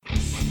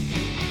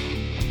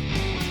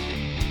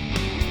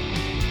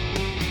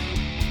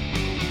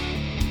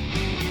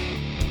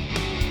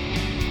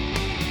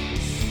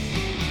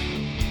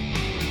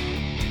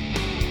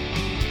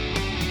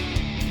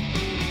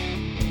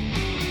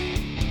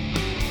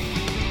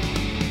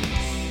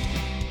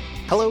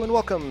Hello and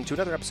welcome to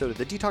another episode of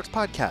the Detox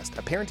Podcast,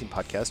 a parenting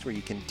podcast where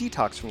you can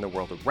detox from the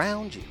world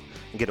around you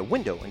and get a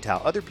window into how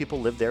other people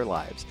live their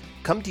lives.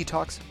 Come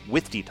detox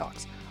with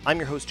Detox. I'm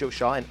your host, Joe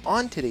Shaw, and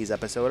on today's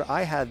episode,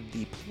 I had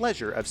the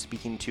pleasure of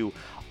speaking to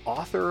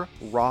author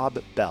Rob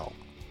Bell.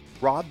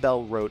 Rob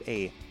Bell wrote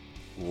a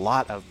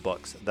lot of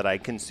books that I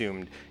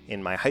consumed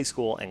in my high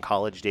school and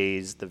college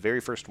days. The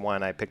very first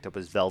one I picked up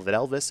was Velvet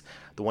Elvis.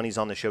 The one he's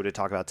on the show to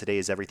talk about today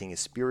is Everything is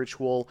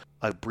Spiritual,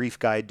 a brief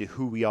guide to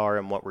who we are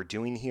and what we're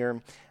doing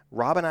here.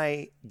 Rob and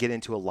I get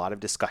into a lot of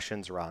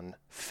discussions around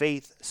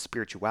faith,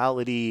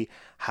 spirituality,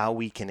 how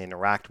we can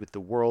interact with the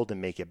world and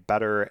make it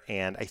better.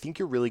 And I think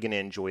you're really going to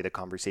enjoy the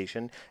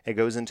conversation. It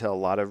goes into a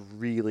lot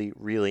of really,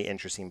 really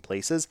interesting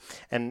places.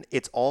 And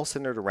it's all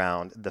centered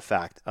around the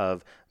fact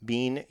of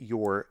being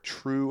your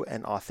true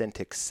and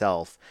authentic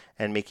self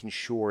and making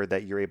sure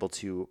that you're able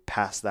to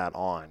pass that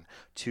on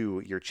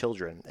to your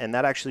children. And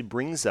that actually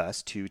brings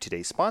us to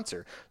today's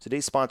sponsor.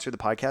 Today's sponsor of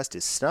the podcast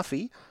is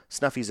Snuffy.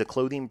 Snuffy is a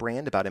clothing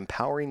brand about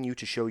empowering you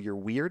to show your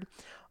weird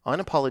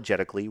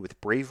unapologetically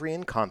with bravery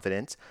and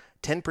confidence.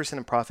 10%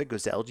 of profit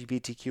goes to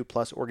LGBTQ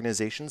plus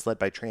organizations led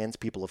by trans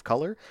people of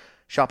color.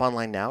 Shop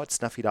online now at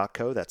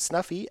snuffy.co. That's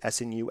Snuffy,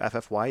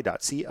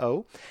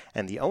 SNUFFY.co.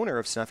 And the owner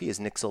of Snuffy is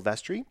Nick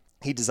Silvestri.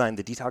 He designed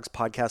the Detox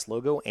Podcast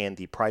logo and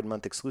the Pride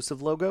Month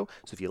exclusive logo.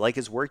 So if you like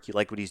his work, you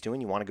like what he's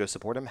doing, you want to go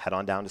support him, head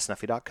on down to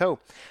snuffy.co.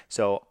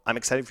 So I'm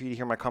excited for you to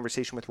hear my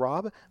conversation with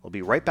Rob. We'll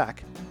be right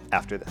back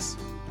after this.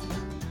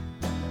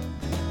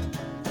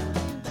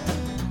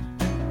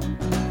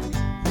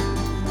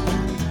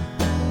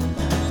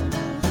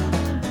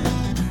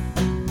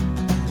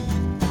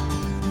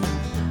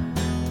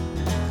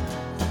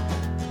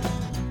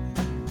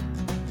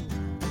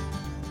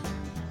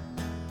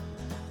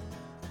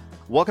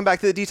 Welcome back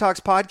to the Detox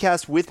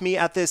Podcast. With me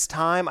at this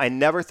time, I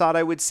never thought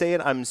I would say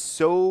it. I'm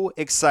so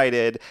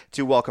excited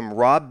to welcome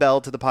Rob Bell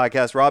to the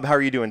podcast. Rob, how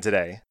are you doing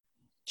today?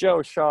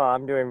 Joe Shaw,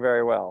 I'm doing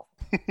very well.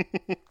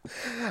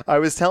 I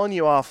was telling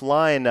you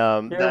offline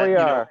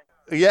Here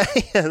we are.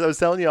 I was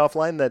telling you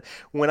offline that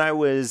when I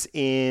was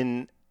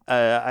in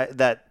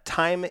that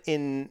time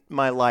in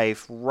my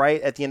life,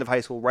 right at the end of high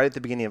school, right at the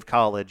beginning of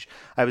college,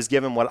 I was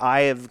given what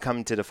I have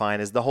come to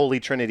define as the holy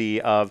trinity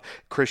of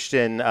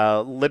Christian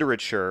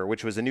literature,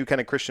 which was A New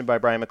Kind of Christian by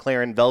Brian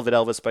McLaren, Velvet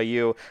Elvis by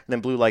you, and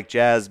then Blue Like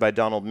Jazz by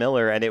Donald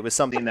Miller. And it was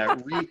something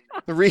that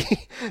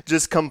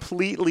just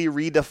completely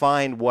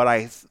redefined what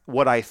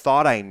I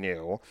thought I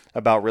knew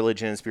about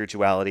religion and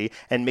spirituality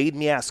and made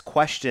me ask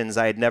questions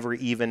I had never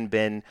even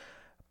been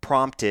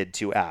prompted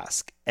to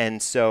ask.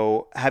 And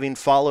so having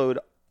followed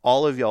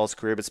all of y'all's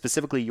career, but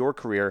specifically your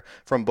career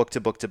from book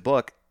to book to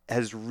book,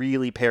 has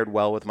really paired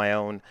well with my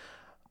own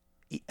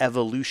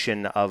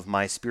evolution of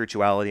my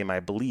spirituality and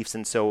my beliefs.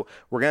 And so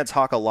we're going to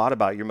talk a lot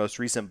about your most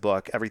recent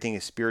book, Everything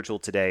is Spiritual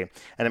today.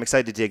 And I'm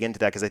excited to dig into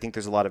that because I think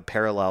there's a lot of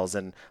parallels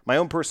in my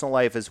own personal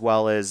life as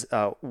well as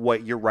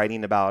what you're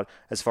writing about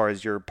as far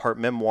as your part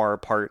memoir,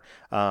 part,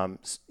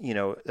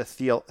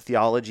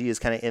 theology is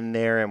kind of in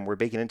there and we're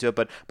baking into it.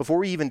 But before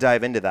we even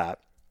dive into that,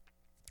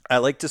 I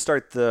like to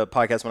start the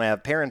podcast when I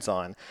have parents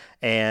on.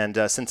 And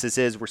since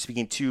we're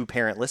speaking to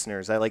parent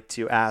listeners, I like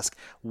to ask,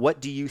 what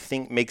do you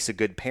think makes a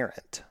good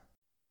parent?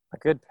 A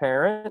good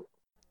parent?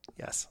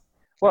 Yes.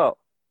 Well,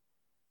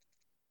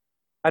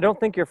 I don't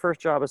think your first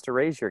job is to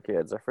raise your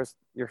kids.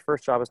 Your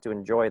first job is to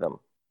enjoy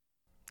them.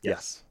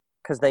 Yes.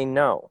 Because they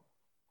know.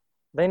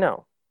 They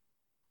know.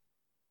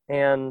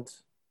 And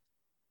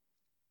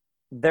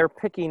they're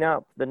picking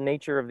up the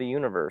nature of the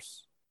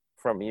universe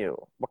from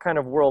you. What kind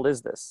of world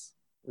is this?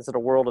 Is it a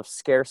world of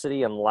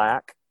scarcity and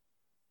lack?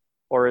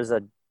 Or is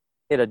it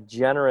a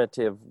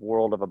generative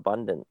world of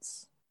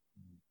abundance?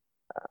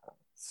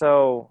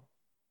 So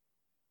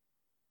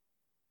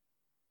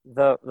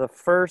the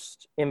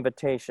first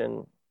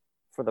invitation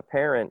for the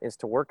parent is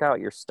to work out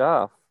your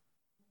stuff,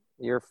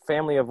 your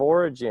family of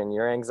origin,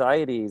 your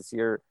anxieties,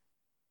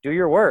 do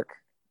your work.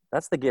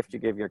 That's the gift you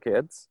give your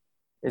kids,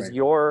 is right.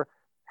 You're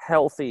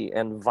healthy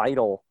and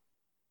vital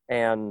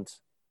and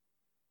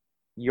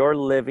you're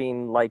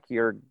living like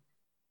you're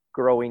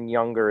growing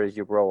younger as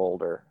you grow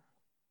older.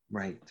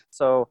 Right.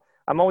 So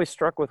I'm always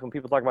struck with when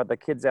people talk about the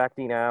kids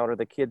acting out or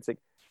the kid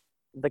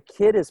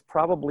is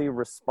probably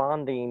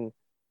responding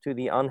to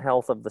the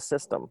unhealth of the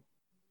system.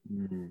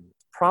 Mm-hmm.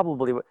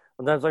 Probably.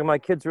 When I was like, my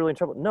kid's really in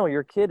trouble. No,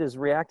 your kid is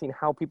reacting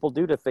how people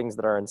do to things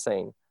that are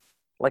insane.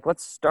 Like,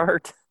 let's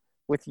start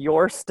with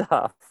your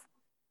stuff.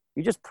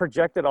 You just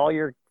projected all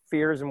your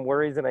fears and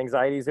worries and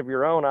anxieties of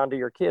your own onto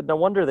your kid. No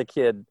wonder the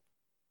kid,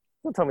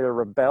 don't tell me they're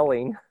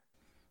rebelling.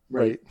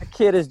 Right. The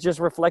kid is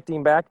just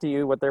reflecting back to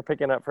you what they're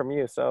picking up from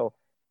you. So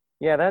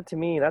yeah, that to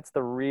me, that's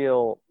the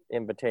real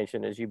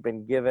invitation, is you've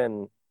been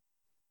given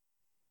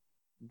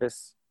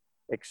this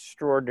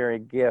extraordinary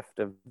gift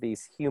of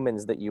these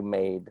humans that you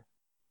made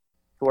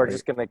who are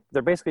just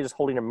they're basically just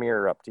holding a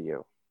mirror up to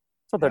you.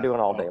 That's what they're doing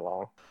all day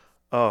long.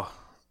 Oh,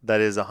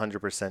 that is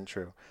 100%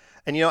 true.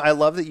 And, I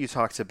love that you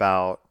talked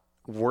about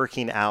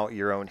working out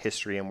your own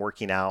history and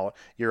working out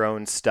your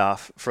own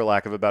stuff, for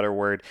lack of a better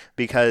word,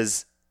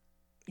 because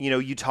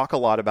you talk a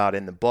lot about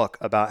in the book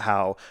about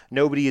how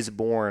nobody is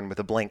born with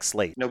a blank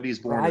slate. Nobody's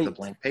born with a Right.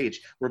 blank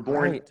page. We're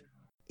born Right.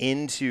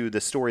 into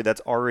the story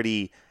that's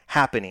already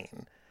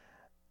happening.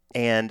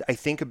 And I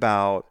think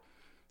about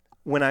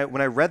when I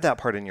read that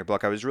part in your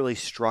book, I was really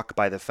struck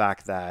by the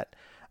fact that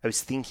I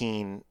was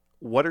thinking,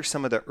 what are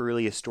some of the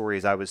earliest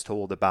stories I was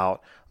told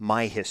about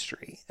my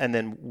history? And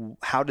then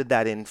how did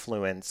that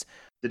influence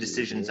the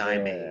decisions I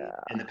made Yeah.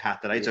 and the path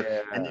that I took?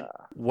 And then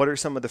Yeah. what are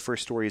some of the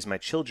first stories my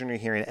children are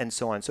hearing, and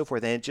so on and so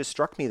forth? And it just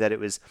struck me that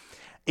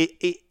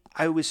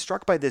I was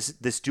struck by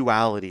this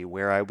duality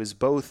where I was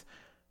both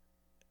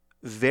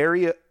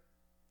very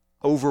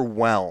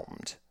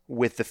overwhelmed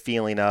with the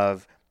feeling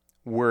of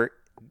we're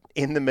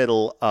in the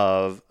middle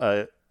of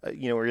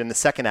we're in the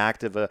second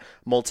act of a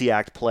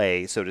multi-act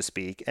play, so to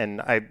speak, and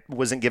I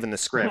wasn't given the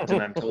script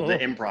and I'm told to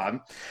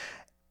improv,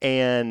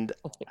 and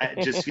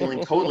just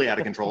feeling totally out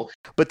of control.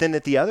 But then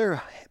at the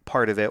other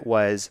part of it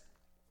was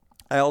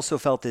I also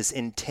felt this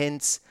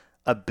intense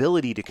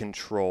ability to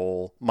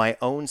control my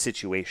own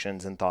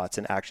situations and thoughts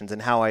and actions,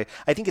 and how I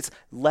think it's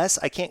less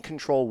I can't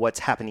control what's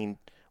happening,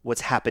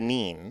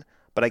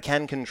 but I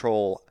can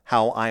control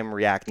how I'm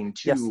reacting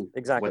Yes, to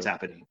exactly. what's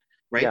happening.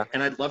 Right. Yeah.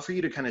 And I'd love for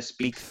you to kind of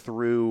speak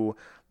through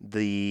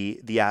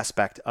the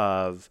aspect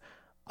of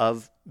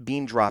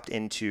being dropped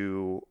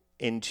into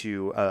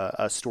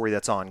a story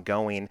that's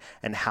ongoing,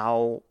 and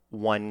how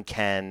one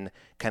can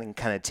kind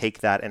of take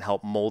that and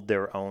help mold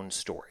their own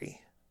story.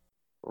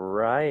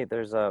 Right.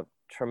 There's a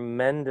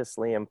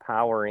tremendously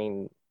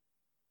empowering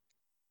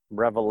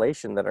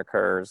revelation that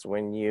occurs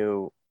when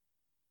you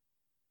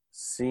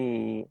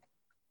see,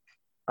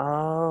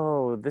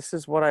 oh, this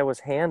is what I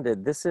was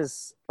handed. This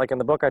is like in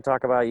the book I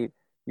talk about,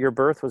 your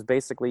birth was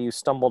basically you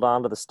stumbled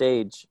onto the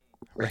stage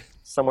Right.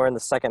 somewhere in the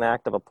second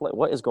act of a play.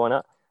 What is going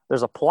on?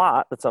 There's a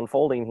plot that's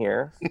unfolding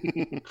here.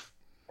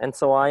 And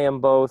so I am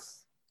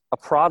both a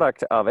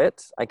product of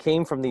it. I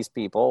came from these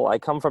people. I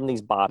come from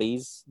these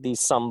bodies,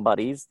 these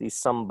somebodies, these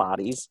some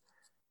bodies.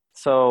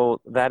 So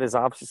that is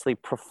obviously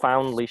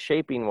profoundly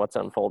shaping what's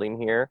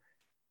unfolding here.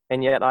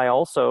 And yet I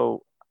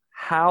also,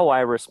 how I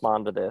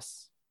respond to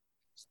this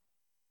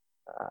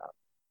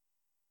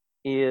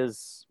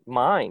is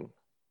mine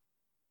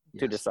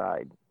to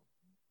decide.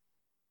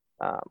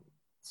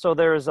 So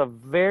there's a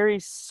very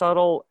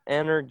subtle,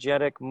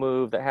 energetic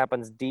move that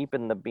happens deep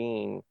in the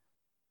being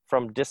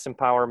from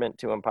disempowerment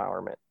to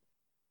empowerment.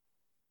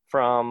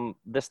 From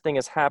this thing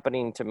is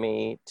happening to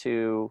me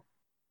to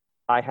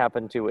I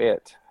happen to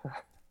it.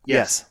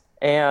 Yes.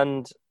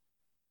 And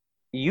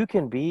you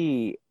can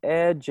be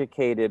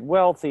educated,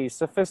 wealthy,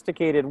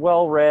 sophisticated,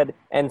 well-read,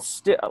 and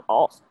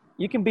still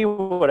you can be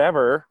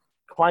whatever,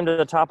 climb to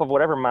the top of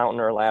whatever mountain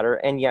or ladder,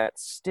 and yet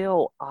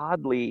still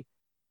oddly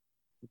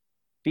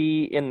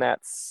be in that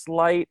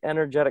slight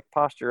energetic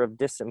posture of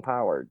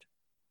disempowered.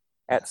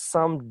 At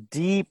some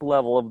deep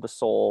level of the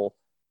soul,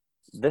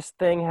 this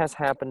thing has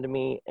happened to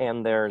me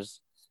and there's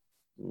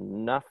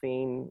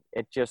nothing,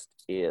 it just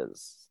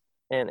is.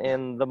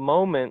 And the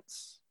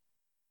moments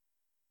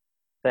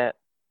that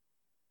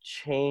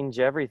change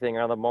everything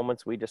are the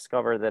moments we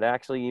discover that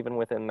actually even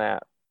within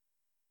that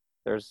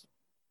there's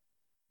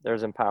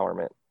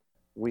empowerment.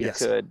 We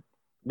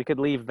could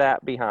leave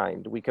that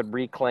behind. We could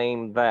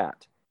reclaim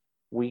that.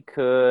 We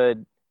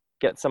could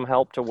get some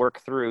help to work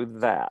through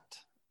that.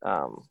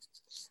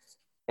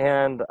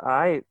 And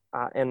I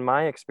in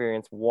my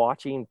experience,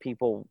 watching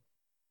people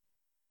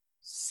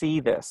see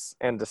this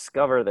and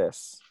discover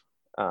this,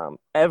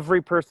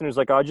 every person who's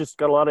like, I just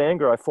got a lot of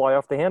anger, I fly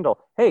off the handle.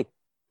 Hey,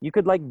 you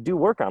could like do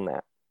work on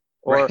that.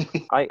 Or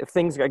I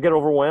get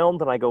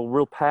overwhelmed and I go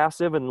real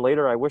passive, and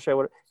later I wish I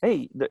would.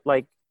 Hey,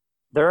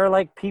 there are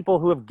like people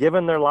who have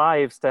given their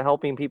lives to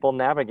helping people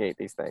navigate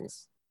these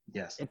things.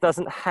 Yes. It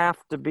doesn't have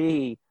to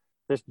be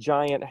this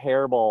giant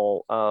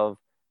hairball of,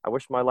 I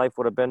wish my life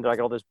would have been, I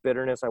got all this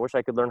bitterness, I wish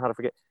I could learn how to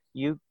forget.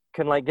 You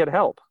can like get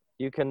help.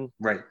 You can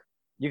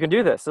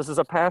do this. This is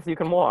a path you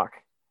can walk.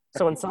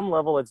 So in some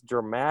level it's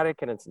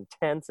dramatic and it's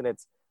intense and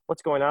it's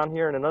what's going on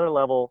here. And another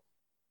level,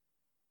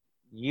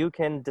 you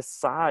can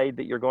decide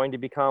that you're going to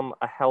become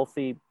a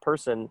healthy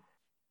person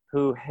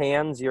who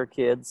hands your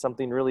kids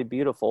something really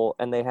beautiful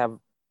and they have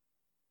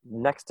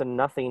next to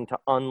nothing to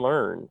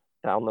unlearn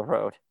down the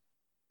road.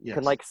 You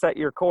can like set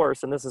your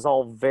course, and this is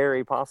all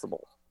very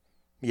possible.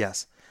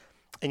 Yes.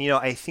 And,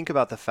 I think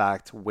about the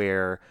fact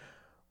where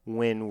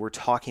when we're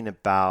talking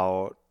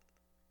about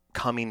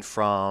coming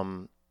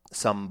from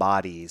some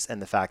bodies and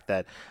the fact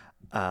that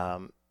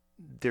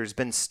there's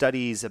been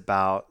studies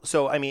about,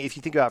 so, I mean, if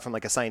you think about it from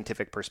like a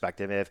scientific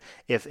perspective,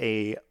 if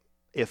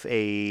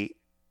a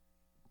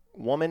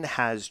woman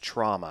has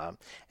trauma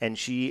and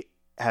she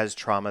has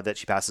trauma that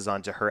she passes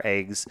on to her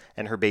eggs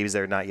and her babies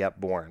that are not yet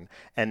born,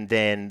 and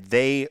then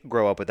they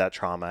grow up with that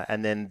trauma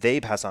and then they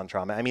pass on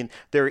trauma. I mean,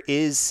 there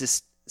is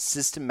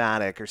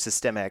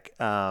systemic,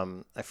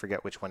 I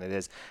forget which one it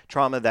is,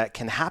 trauma that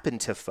can happen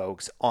to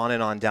folks on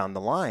and on down the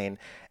line.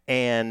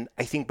 And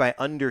I think by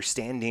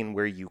understanding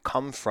where you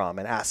come from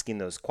and asking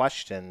those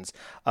questions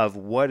of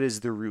what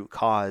is the root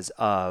cause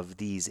of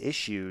these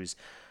issues,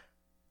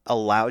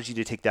 allows you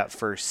to take that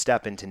first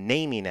step into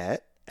naming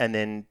it, and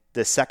then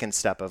the second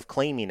step of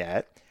claiming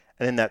it,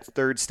 and then that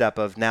third step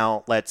of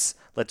now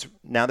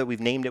now that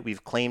we've named it,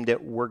 we've claimed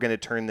it, we're going to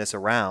turn this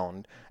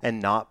around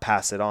and not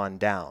pass it on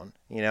down,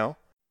 you know?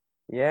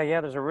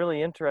 Yeah. There's a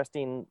really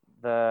interesting,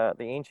 the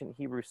ancient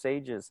Hebrew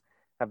sages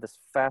have this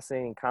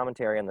fascinating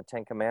commentary on the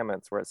Ten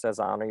Commandments where it says,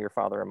 honor your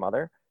father and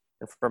mother.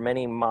 And for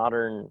many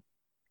modern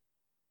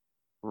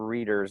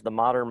readers, the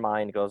modern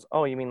mind goes,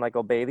 oh, you mean like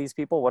obey these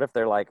people? What if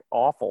they're like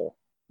awful?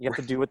 You have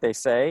to do what they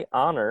say,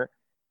 honor.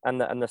 And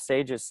the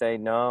sages say,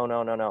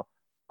 no.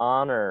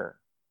 Honor.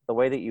 The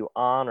way that you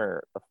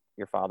honor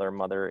your father and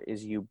mother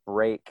is you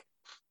break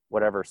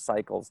whatever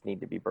cycles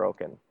need to be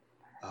broken.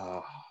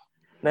 Oh,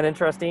 Isn't that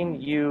interesting?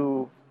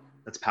 You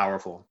that's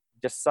powerful.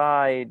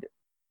 decide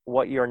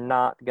what you're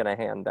not going to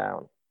hand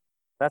down.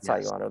 That's how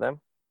you honor them.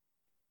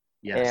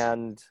 Yes.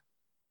 And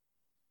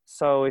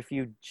so if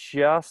you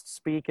just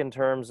speak in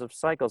terms of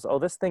cycles, oh,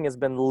 this thing has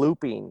been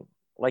looping,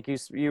 like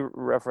you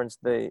referenced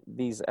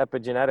these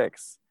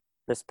epigenetics,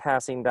 this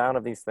passing down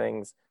of these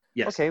things.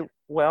 Yes. Okay,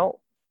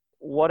 well,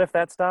 what if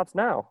that stops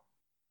now?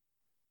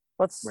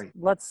 Let's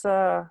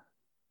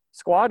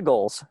squad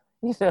goals.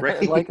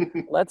 Right. Like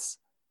let's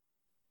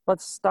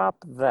stop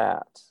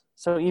that.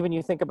 So even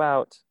you think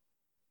about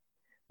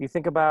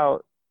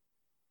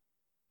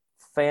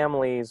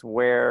families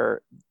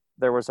where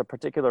there was a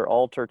particular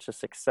altar to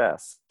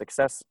success.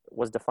 Success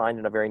was defined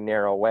in a very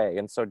narrow way.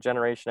 And so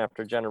generation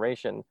after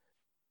generation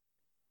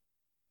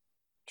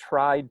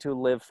tried to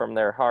live from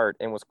their heart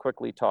and was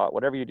quickly taught,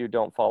 whatever you do,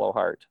 don't follow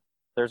heart.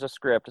 There's a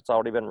script, it's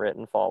already been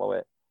written, follow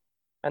it.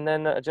 And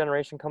then a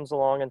generation comes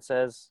along and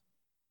says,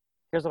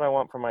 here's what I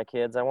want for my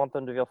kids. I want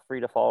them to feel free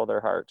to follow their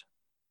heart.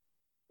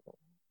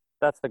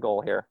 That's the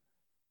goal here.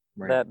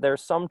 Right. That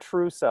there's some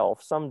true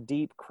self, some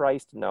deep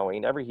Christ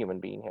knowing every human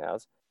being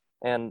has.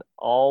 And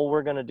all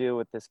we're going to do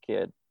with these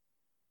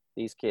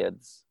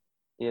kids,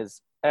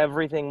 is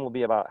everything will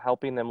be about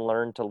helping them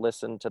learn to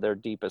listen to their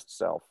deepest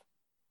self.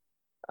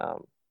 The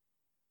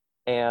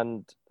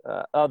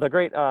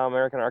great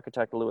American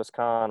architect Louis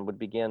Kahn would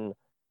begin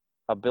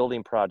a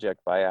building project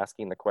by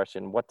asking the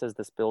question, what does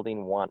this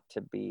building want to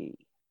be?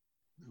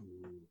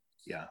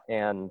 Yeah.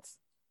 And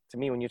to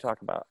me, when you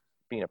talk about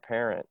being a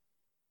parent,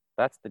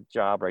 that's the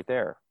job right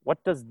there.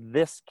 What does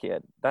this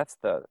kid, that's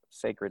the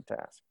sacred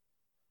task.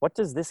 What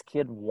does this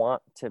kid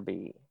want to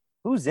be?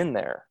 Who's in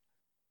there?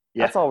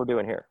 Yeah. That's all we're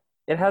doing here.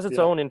 It has its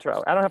own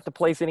intro. I don't have to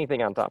place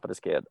anything on top of this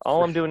kid.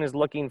 All I'm doing is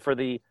looking for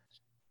the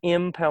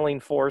impelling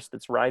force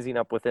that's rising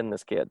up within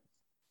this kid.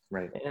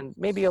 Right. And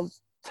maybe a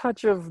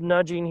touch of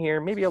nudging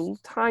here, maybe a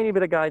tiny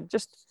bit of guide.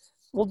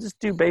 We'll just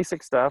do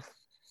basic stuff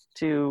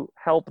to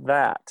help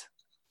that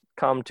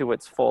come to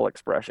its full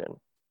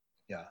expression.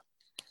 Yeah.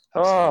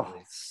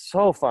 Absolutely. Oh,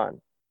 so fun.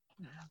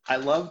 How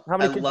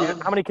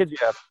many kids do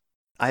you have?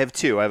 I have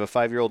two. I have a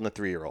 5-year-old and a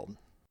 3-year-old.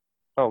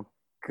 Oh,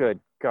 good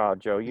God,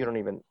 Joe. You don't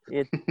even,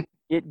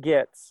 it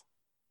gets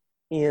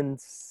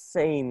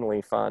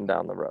insanely fun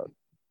down the road.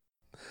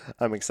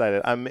 I'm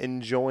excited. I'm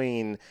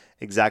enjoying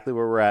exactly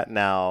where we're at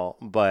now,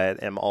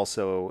 but am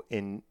also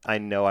I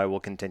know I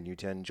will continue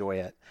to enjoy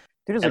it.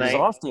 Dude, it's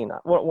exhausting.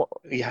 When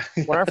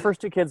our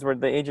first two kids were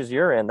the ages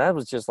you're in, that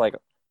was just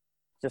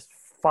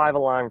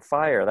 5-alarm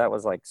fire. That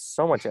was like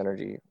so much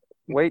energy.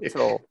 Wait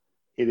till.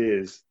 It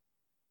is.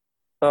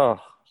 Oh,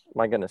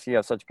 my goodness. You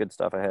have such good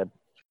stuff ahead.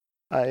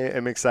 I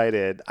am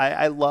excited.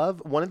 I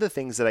love one of the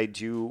things that I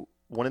do.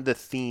 One of the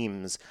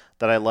themes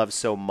that I love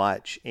so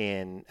much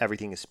in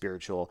Everything is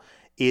Spiritual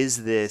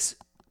is this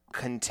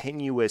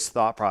continuous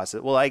thought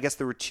process. Well, I guess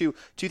there were two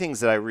things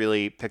that I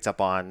really picked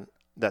up on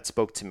that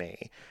spoke to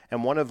me.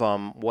 And one of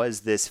them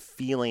was this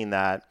feeling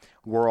that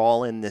we're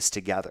all in this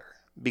together.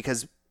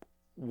 Because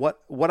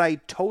what I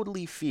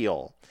totally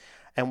feel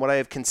and what I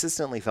have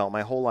consistently felt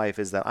my whole life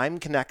is that I'm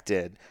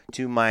connected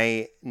to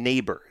my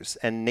neighbors,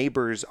 and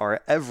neighbors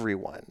are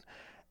everyone,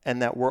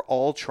 and that we're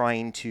all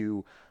trying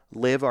to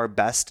live our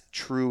best,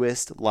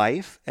 truest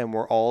life, and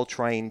we're all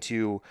trying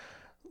to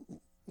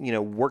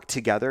work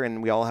together,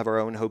 and we all have our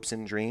own hopes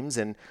and dreams.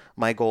 And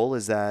my goal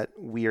is that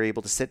we are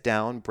able to sit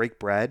down, break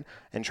bread,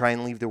 and try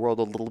and leave the world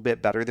a little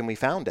bit better than we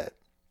found it.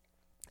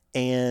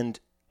 And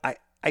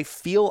I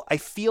feel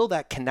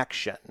that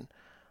connection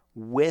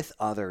with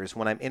others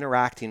when I'm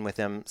interacting with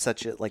them,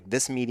 such as like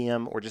this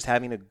medium or just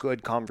having a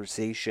good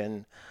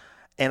conversation.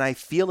 And I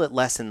feel it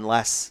less and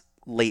less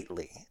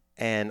lately.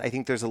 And I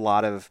think there's a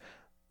lot of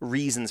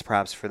reasons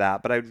perhaps for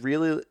that. But I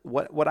really,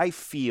 what I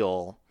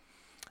feel,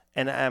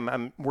 and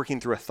I'm working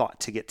through a thought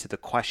to get to the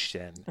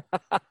question,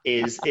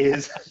 is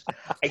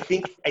I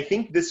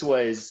think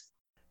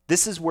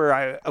this is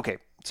where okay,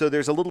 so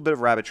there's a little bit of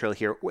rabbit trail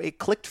here. It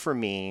clicked for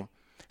me.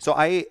 So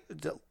I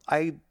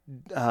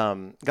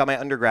got my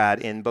undergrad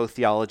in both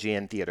theology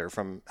and theater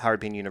from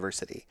Howard Payne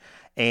University.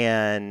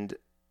 And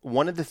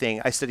one of the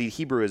things, I studied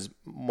Hebrew as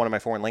one of my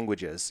foreign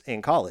languages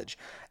in college.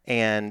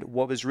 And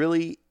what was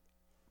really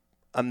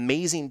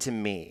amazing to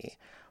me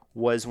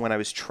was when I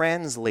was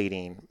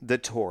translating the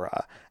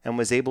Torah and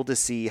was able to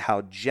see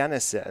how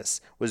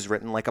Genesis was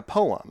written like a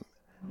poem.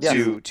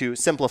 to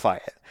simplify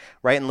it,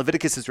 right? And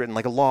Leviticus is written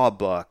like a law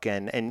book,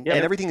 and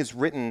everything is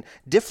written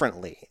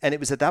differently. And it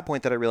was at that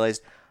point that I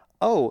realized,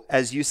 oh,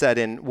 as you said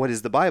in What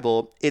is the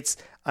Bible, it's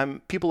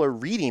people are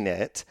reading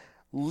it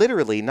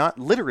literally, not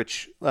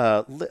literature.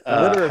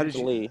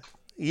 Literally.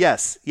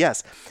 Yes.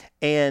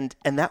 And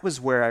that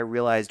was where I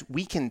realized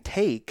we can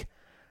take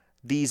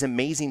these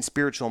amazing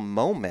spiritual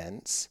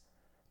moments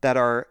that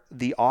are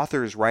the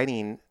authors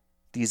writing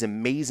these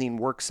amazing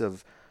works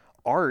of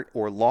art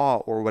or law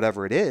or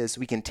whatever it is,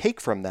 we can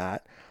take from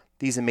that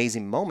these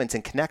amazing moments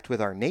and connect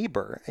with our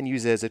neighbor and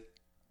use it as a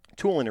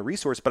tool and a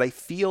resource. But I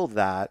feel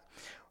that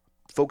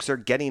folks are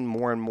getting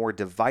more and more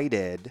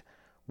divided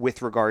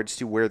with regards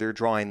to where they're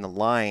drawing the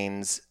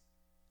lines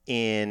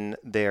in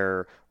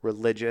their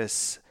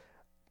religious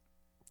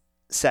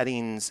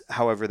settings,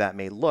 however that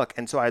may look.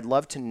 And so I'd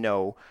love to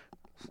know,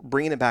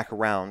 bringing it back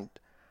around,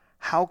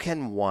 how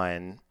can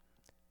one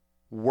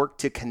work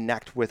to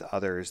connect with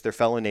others, their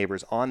fellow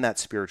neighbors, on that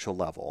spiritual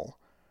level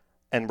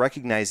and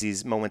recognize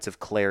these moments of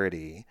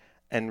clarity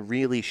and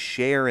really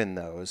share in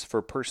those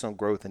for personal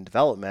growth and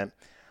development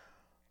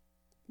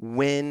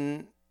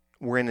when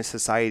we're in a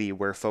society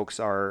where folks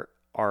are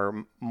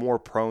more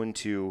prone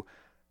to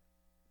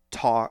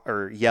talk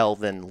or yell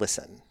than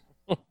listen?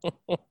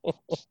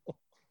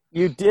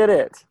 You did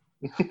it.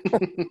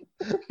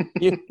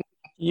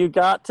 You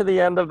got to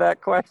the end of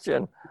that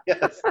question.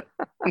 Yes.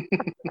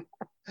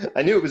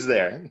 I knew it was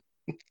there.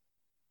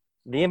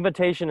 The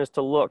invitation is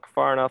to look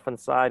far enough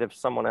inside of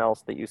someone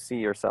else that you see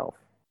yourself,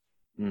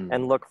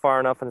 and look far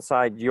enough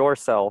inside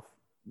yourself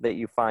that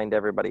you find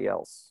everybody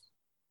else.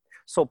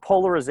 So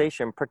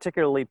polarization,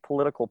 particularly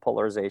political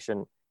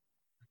polarization,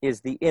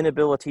 is the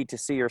inability to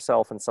see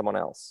yourself in someone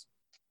else.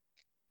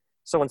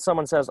 So when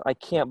someone says, I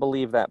can't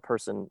believe that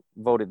person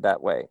voted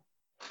that way.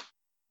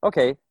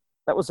 Okay,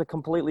 that was a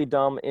completely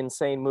dumb,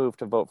 insane move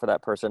to vote for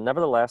that person.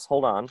 Nevertheless,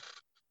 hold on.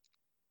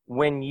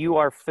 When you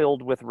are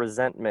filled with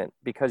resentment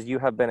because you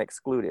have been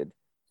excluded,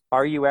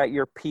 are you at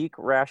your peak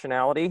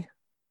rationality?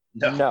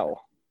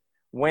 No.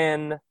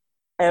 When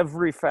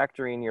every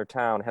factory in your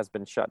town has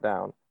been shut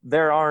down,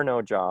 there are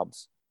no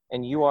jobs,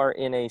 and you are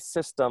in a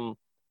system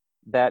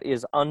that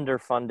is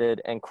underfunded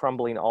and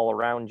crumbling all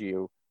around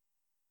you,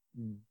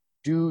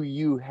 do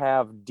you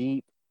have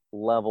deep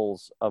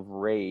levels of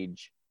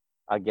rage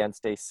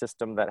against a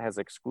system that has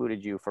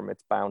excluded you from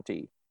its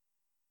bounty?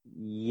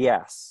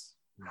 Yes.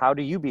 How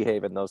do you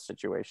behave in those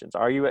situations?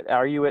 Are you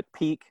at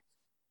peak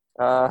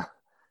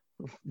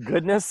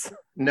goodness?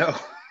 No.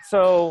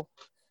 So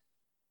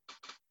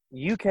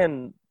you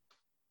can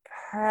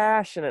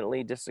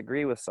passionately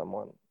disagree with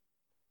someone,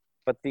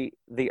 but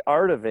the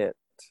art of it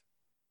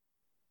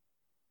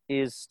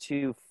is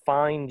to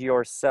find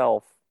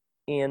yourself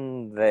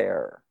in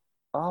there.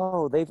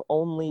 Oh, they've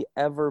only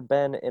ever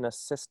been in a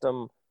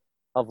system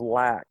of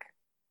lack.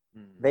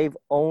 They've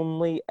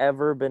only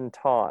ever been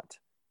taught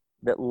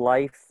that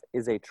life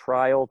is a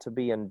trial to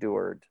be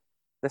endured.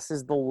 This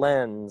is the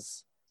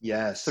lens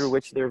through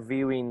which they're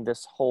viewing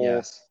this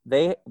whole.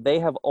 They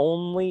have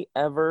only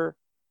ever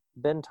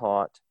been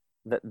taught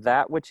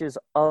that which is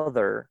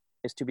other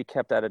is to be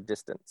kept at a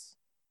distance.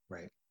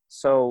 Right.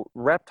 So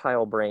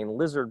reptile brain,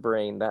 lizard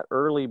brain, that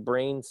early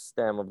brain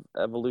stem of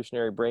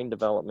evolutionary brain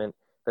development,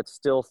 that's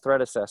still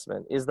threat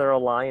assessment. Is there a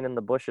lion in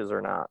the bushes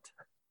or not?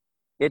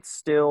 It's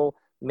still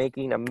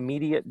making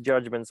immediate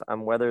judgments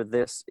on whether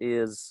this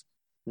is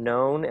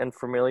known and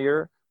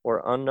familiar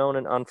or unknown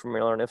and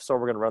unfamiliar, and if so,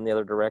 we're going to run the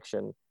other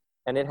direction.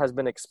 And it has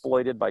been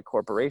exploited by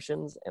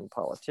corporations and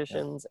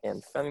politicians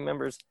and family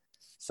members.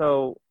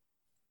 So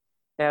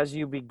as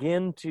you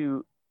begin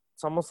to,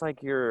 it's almost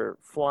like you're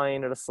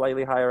flying at a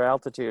slightly higher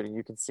altitude and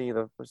you can see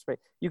the space.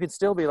 You can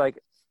still be like,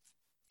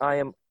 I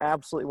am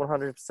absolutely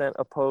 100%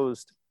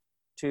 opposed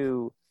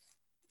to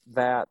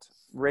that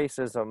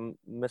racism,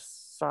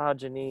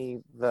 misogyny,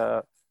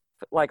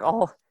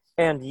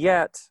 and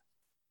yet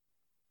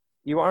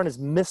you aren't as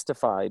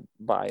mystified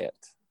by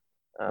it.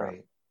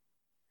 Right.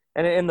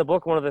 And in the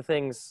book, one of the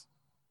things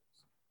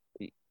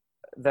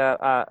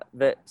that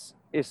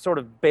is sort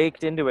of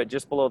baked into it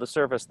just below the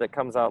surface that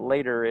comes out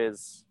later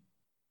is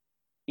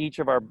each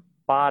of our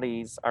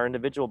bodies, our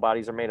individual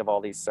bodies, are made of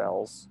all these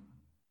cells.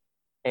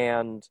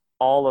 And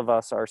all of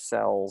us are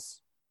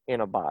cells in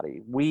a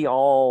body. We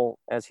all,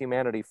 as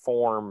humanity,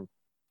 form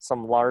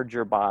some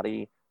larger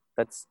body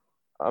that's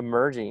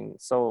emerging.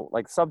 So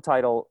like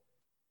subtitle,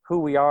 who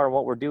we are and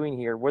what we're doing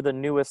here, we're the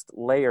newest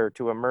layer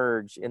to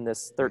emerge in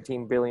this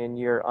 13 billion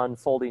year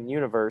unfolding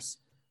universe.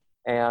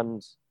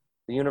 And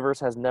the universe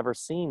has never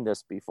seen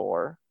this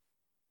before.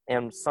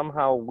 And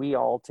somehow we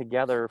all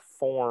together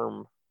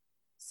form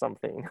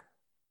something.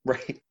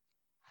 Right.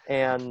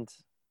 And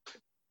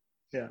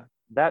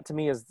that to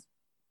me is,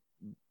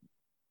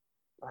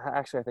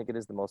 actually, I think it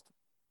is the most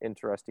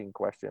interesting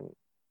question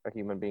a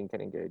human being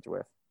can engage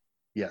with.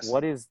 Yes.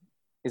 What is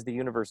the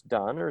universe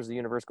done, or is the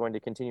universe going to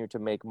continue to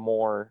make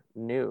more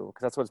new?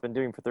 Because that's what it's been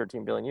doing for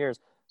 13 billion years.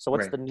 So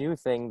what's the new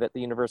thing that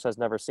the universe has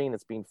never seen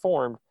that's being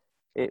formed?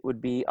 It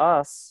would be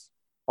us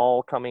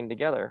all coming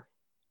together.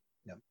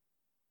 Yeah.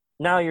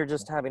 Now you're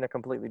just having a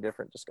completely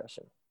different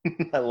discussion.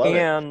 I love it.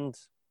 And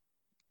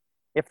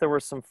if there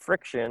was some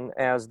friction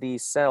as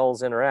these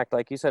cells interact,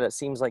 like you said, it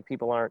seems like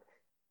people aren't.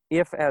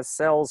 If as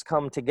cells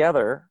come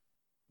together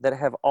that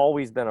have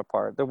always been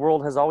apart, the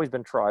world has always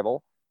been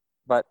tribal,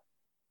 but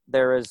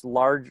there is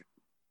the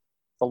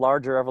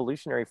larger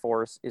evolutionary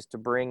force is to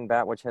bring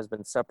that which has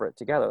been separate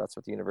together. That's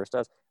what the universe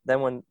does.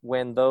 Then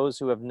when those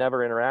who have never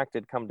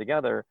interacted come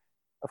together,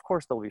 of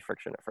course there'll be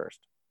friction at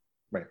first.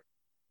 Right.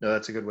 No,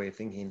 that's a good way of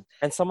thinking.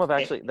 And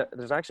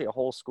there's actually a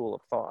whole school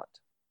of thought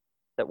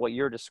that what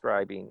you're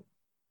describing,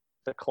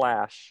 the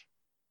clash,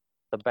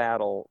 the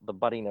battle, the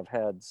butting of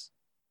heads,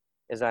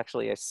 is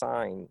actually a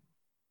sign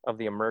of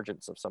the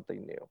emergence of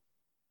something new.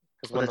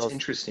 Because when That's those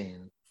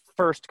interesting.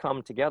 first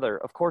come together,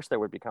 of course there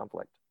would be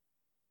conflict.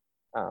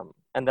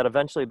 And that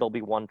eventually there'll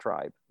be one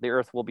tribe. The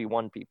earth will be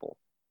one people.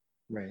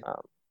 Right.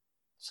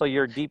 So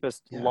your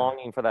deepest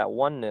longing for that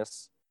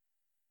oneness,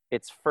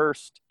 its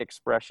first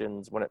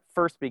expressions, when it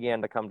first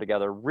began to come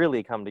together,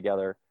 really come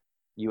together,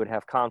 you would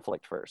have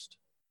conflict first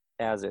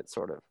as it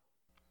sort of.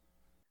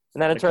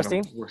 Isn't that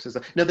interesting? Kind of works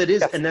no, that is.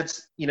 Yes. And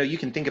that's, you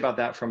can think about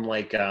that from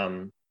like,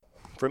 from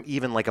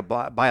even like a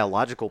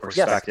biological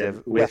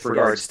perspective with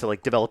regards to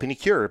like developing a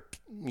cure,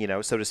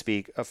 so to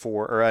speak,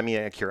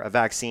 a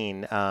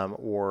vaccine,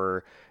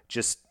 or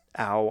just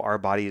how our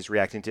body is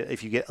reacting to,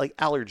 if you get like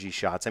allergy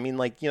shots.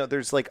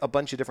 There's like a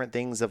bunch of different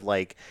things of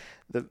like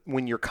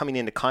when you're coming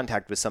into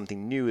contact with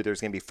something new, there's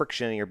going to be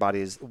friction in your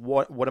body. Is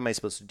what am I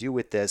supposed to do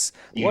with this?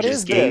 You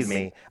just gave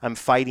me. I'm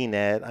fighting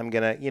it. I'm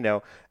going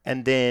to,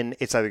 and then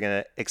it's either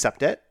going to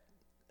accept it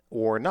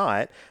or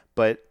not,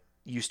 but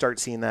you start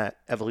seeing that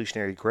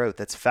evolutionary growth.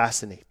 That's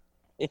fascinating.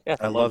 Yeah.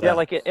 I love that.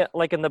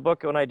 Like in the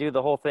book, when I do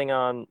the whole thing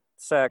on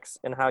sex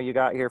and how you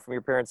got here from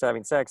your parents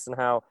having sex, and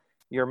how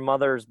your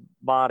mother's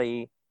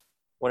body,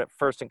 when it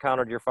first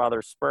encountered your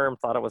father's sperm,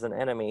 thought it was an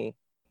enemy.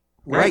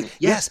 Right.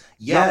 Yes.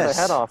 Got the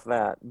head off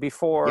that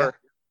before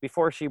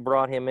she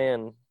brought him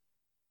in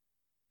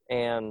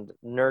and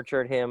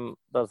nurtured him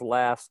those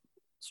last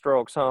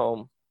strokes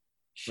home.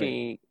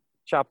 She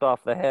chopped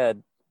off the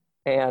head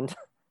and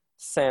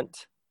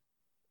sent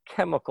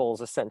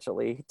chemicals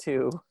essentially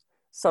to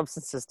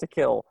substances to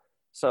kill.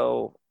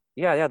 So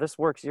this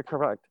works. You're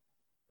correct.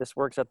 This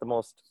works at the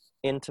most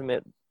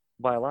intimate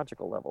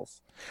biological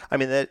levels.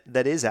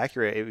 That is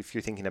accurate if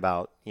you're thinking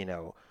about,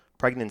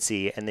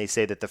 pregnancy, and they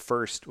say that the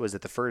first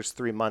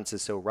 3 months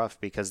is so rough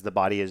because the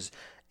body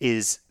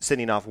is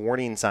sending off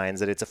warning signs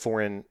that it's a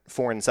foreign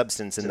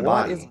substance in the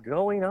body. What is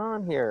going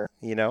on here?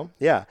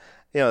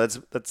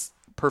 That's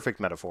perfect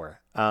metaphor.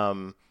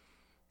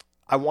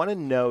 I want to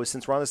know,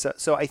 since we're on this,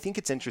 so I think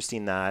it's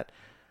interesting that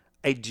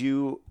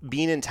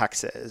being in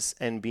Texas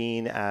and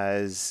being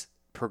as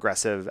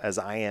progressive as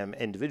I am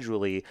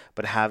individually,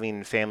 but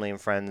having family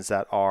and friends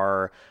that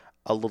are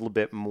a little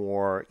bit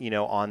more,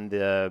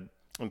 when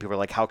people are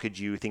like, how could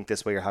you think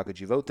this way, or how could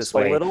you vote this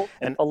way?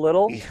 A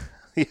little.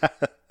 Yeah.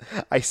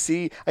 I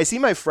see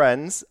my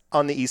friends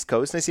on the East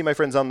Coast and I see my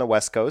friends on the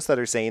West Coast that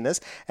are saying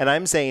this, and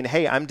I'm saying,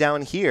 hey, I'm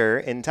down here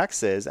in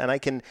Texas, and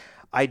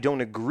I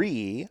don't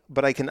agree,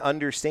 but I can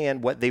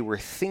understand what they were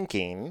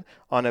thinking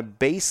on a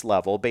base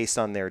level based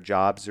on their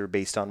jobs, or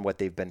based on what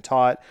they've been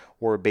taught,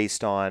 or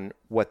based on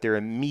what their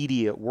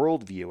immediate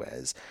worldview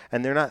is.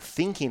 And they're not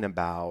thinking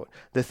about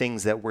the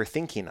things that we're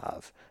thinking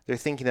of. They're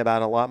thinking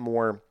about a lot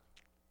more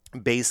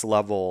base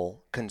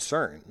level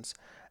concerns.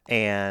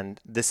 And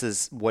this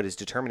is what is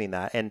determining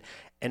that. And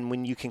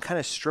when you can kind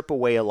of strip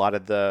away a lot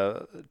of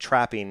the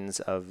trappings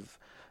of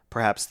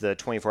perhaps the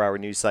 24-hour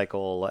news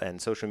cycle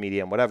and social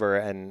media and whatever,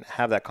 and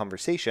have that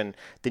conversation,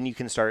 then you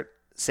can start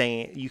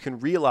saying, you can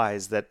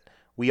realize that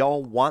we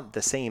all want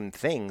the same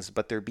things,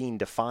 but they're being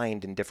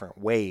defined in different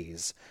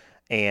ways.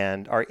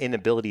 And our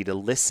inability to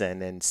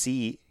listen and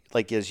see,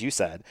 like as you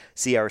said,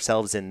 see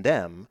ourselves in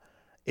them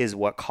is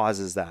what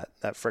causes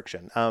that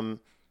friction.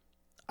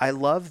 I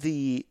love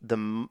the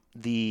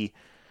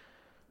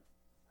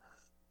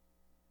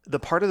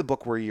part of the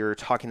book where you're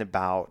talking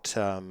about,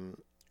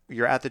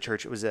 you're at the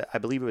church. I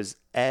believe it was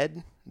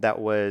Ed that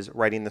was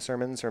writing the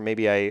sermons, or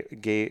maybe I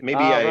gave.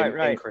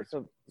 Right.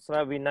 So that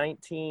would be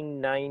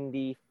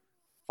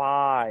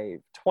 1995,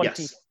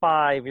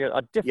 25 years,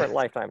 a different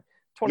lifetime,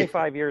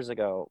 25 years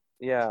ago.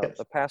 Yeah,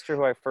 the pastor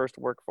who I first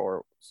worked for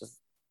was this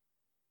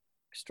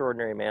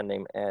extraordinary man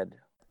named Ed.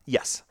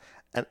 Yes.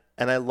 And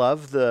I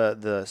love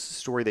the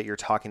story that you're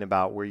talking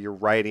about, where you're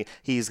writing.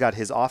 He's got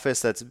his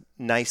office that's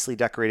nicely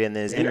decorated in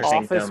his inner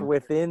office sanctum.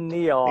 within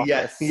the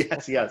office.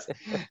 Yes.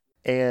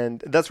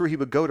 And that's where he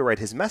would go to write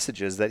his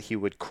messages that he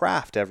would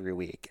craft every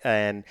week.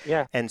 And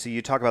so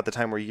you talk about the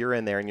time where you're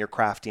in there and you're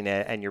crafting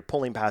it, and you're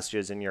pulling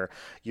passages, and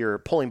you're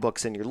pulling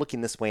books, and you're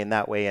looking this way and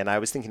that way. And I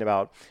was thinking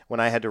about when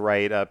I had to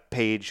write a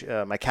page,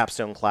 my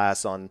capstone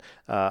class on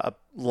a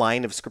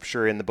line of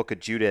scripture in the book of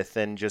Judith,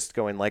 and just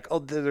going like, oh,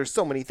 there's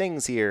so many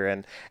things here,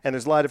 and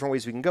there's a lot of different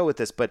ways we can go with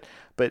this. But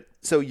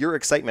so your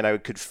excitement, I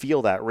could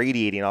feel that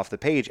radiating off the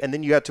page. And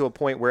then you got to a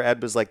point where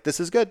Ed was like, this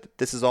is good.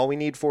 This is all we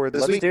need for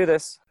this week. Let's do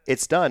this.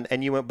 It's done.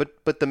 And you went,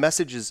 but the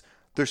message is,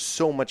 there's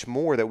so much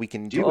more that we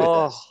can do with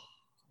this.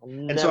 I'll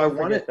And so I never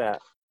want forget to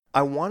that.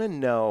 I want to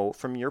know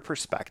from your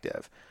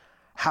perspective,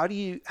 how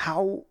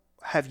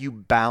have you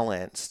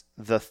balanced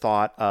the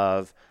thought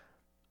of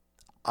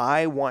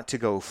I want to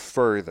go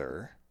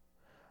further,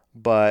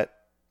 but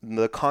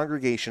the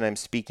congregation I'm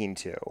speaking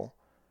to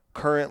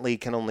currently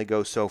can only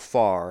go so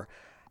far.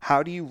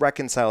 How do you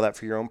reconcile that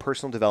for your own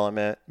personal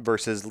development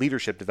versus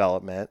leadership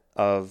development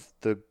of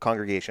the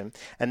congregation?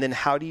 And then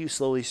how do you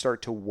slowly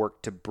start to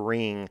work to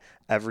bring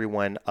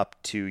everyone up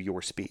to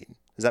your speed?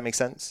 Does that make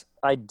sense?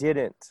 I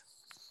didn't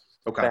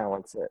Okay.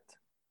 balance it.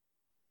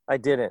 I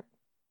didn't.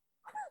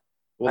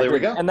 Well, I there we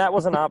didn't. go. And that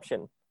was an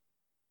option.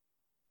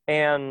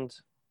 And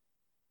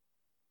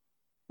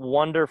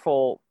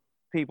wonderful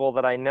people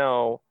that I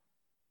know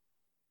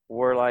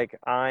were like,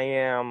 I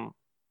am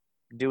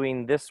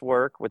doing this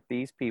work with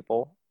these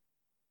people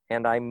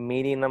and I'm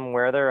meeting them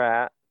where they're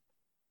at,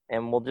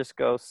 and we'll just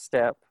go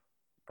step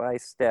by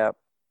step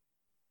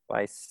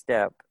by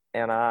step.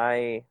 And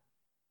I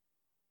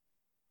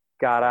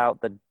got out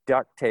the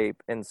duct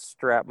tape and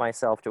strapped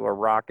myself to a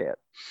rocket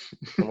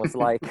and was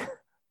like,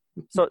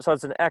 so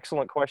it's an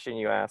excellent question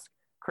you ask.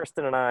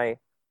 Kristen and I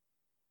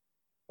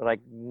were like,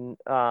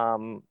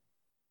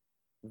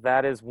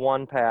 that is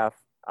one path.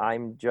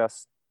 I'm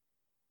just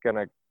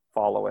gonna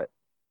follow it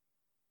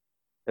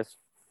as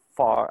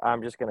far.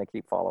 I'm just gonna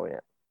keep following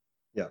it.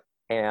 Yeah.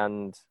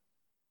 And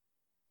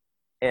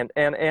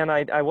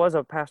I was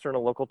a pastor in a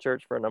local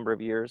church for a number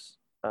of years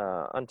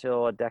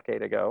until a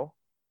decade ago,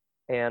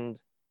 and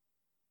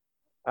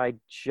I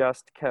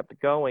just kept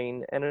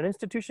going. And an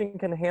institution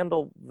can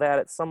handle that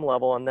at some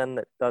level, and then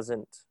it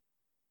doesn't.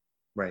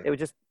 Right. It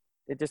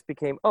just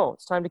became, oh,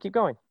 it's time to keep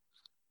going.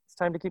 It's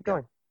time to keep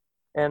going.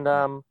 And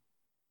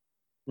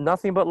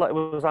nothing but it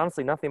was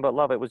honestly nothing but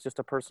love. It was just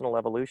a personal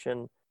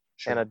evolution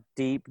Sure. and a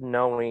deep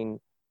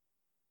knowing.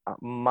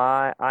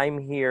 I'm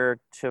here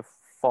to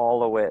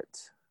follow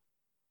it.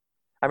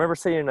 I remember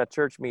sitting in a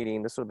church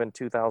meeting. This would have been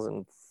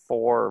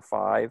 2004 or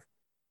 5. And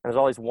there's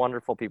all these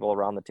wonderful people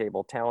around the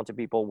table, talented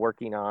people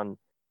working on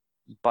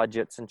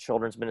budgets and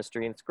children's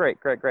ministry. And it's great,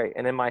 great, great.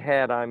 And in my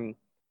head, I'm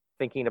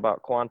thinking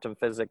about quantum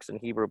physics and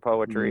Hebrew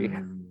poetry.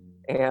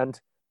 And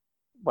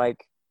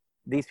like,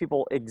 these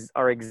people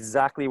are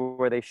exactly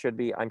where they should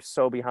be. I'm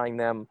so behind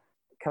them.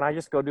 Can I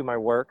just go do my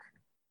work?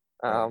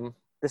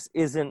 This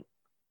isn't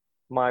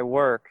my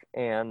work.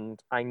 And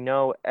I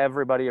know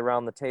everybody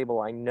around the table.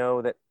 I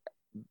know that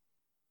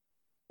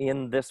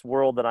in this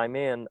world that I'm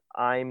in,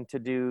 I'm to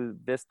do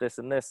this, this,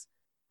 and this.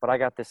 But I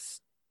got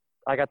this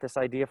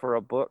idea for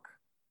a book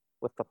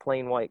with the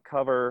plain white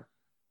cover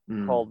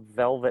called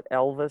Velvet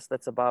Elvis.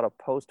 That's about a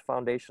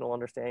post-foundational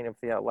understanding of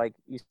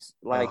it's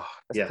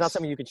yes. not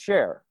something you could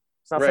share.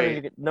 It's not Right. something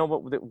you could know.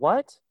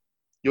 What?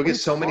 You'll What are get you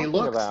so many talking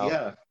looks. about?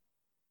 Yeah.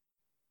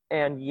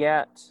 And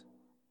yet,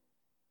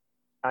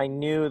 I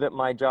knew that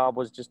my job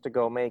was just to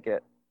go make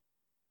it.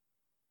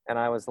 And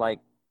I was like,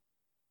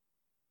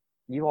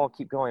 you all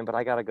keep going, but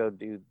I got to go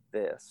do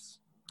this.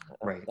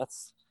 Right.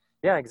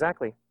 Yeah,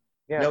 exactly.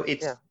 Yeah. No,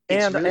 it's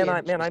and really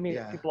I meet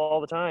people all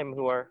the time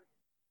who are,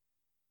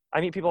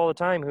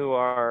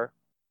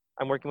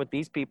 I'm working with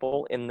these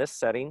people in this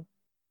setting.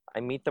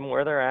 I meet them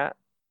where they're at.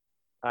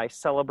 I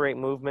celebrate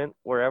movement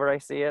wherever I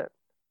see it.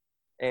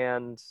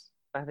 And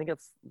I think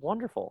it's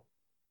wonderful.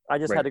 I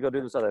just had to go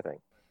do this other thing.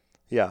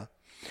 Yeah.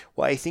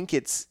 Well, I think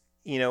it's,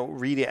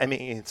 reading, I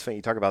mean, it's funny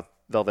you talk about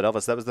Velvet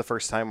Elvis. That was the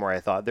first time where I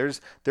thought there's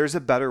a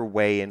better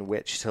way in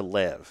which to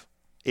live,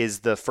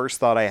 is the first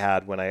thought I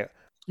had when I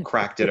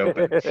cracked it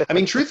open. I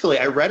mean, truthfully,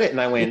 I read it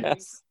and I went,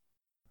 yes.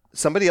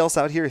 Somebody else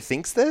out here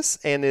thinks this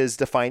and is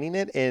defining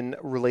it in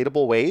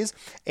relatable ways.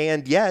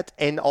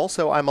 And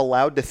also I'm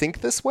allowed to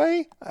think this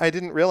way. I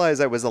didn't realize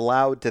I was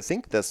allowed to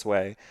think this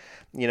way,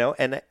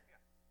 and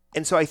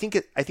so I think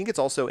it's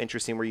also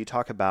interesting where you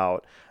talk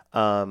about,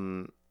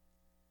 kind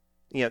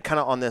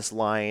of on this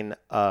line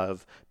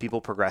of people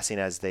progressing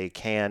as they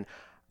can.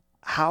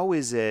 How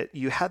is it,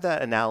 you had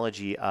that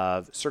analogy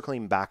of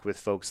circling back with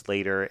folks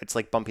later. It's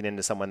like bumping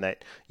into someone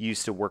that you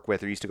used to work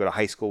with or used to go to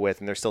high school with,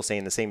 and they're still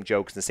saying the same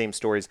jokes and the same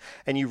stories.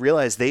 And you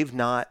realize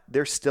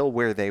they're still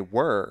where they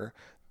were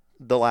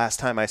the last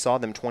time I saw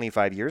them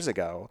 25 years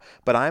ago,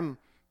 but I'm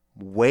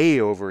way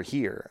over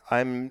here.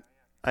 I'm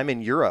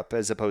in Europe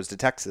as opposed to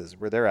Texas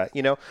where they're at,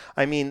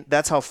 I mean,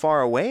 that's how far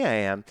away I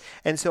am.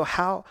 And so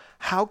how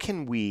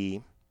can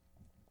we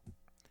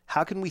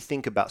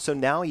think about, so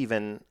now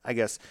even, I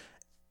guess,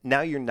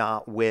 now you're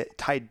not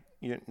tied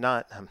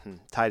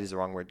is the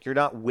wrong word. You're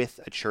not with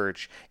a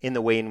church in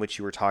the way in which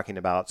you were talking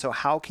about. So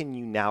how can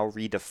you now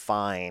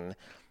redefine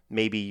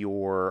maybe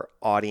your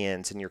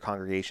audience and your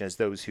congregation as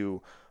those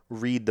who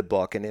read the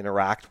book and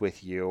interact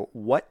with you?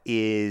 What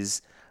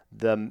is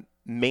the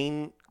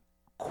main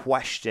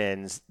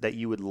questions that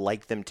you would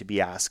like them to be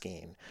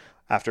asking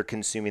after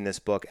consuming this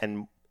book?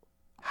 And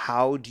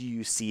how do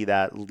you see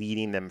that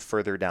leading them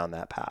further down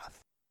that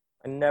path?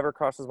 It never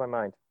crosses my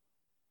mind.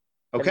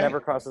 Okay. It never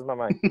crosses my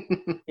mind.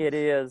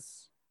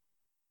 There's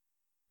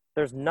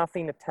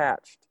nothing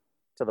attached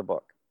to the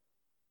book.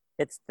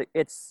 It's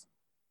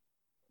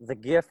the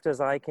gift as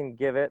I can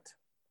give it,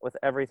 with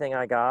everything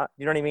I got.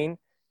 You know what I mean?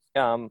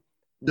 So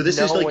this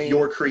is like Knowing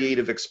your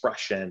creative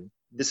expression.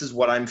 This is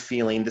what I'm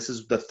feeling. This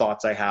is the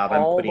thoughts I have.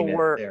 I'm all the putting it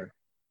work, there.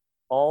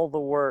 all the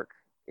work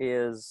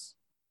is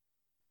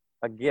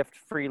a gift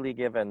freely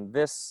given.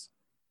 This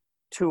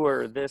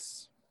tour,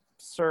 this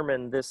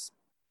sermon, this,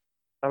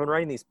 I've been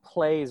writing these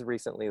plays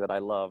recently that I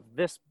love.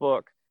 This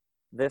book,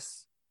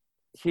 this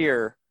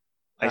here.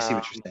 I see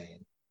what you're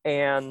saying.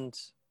 And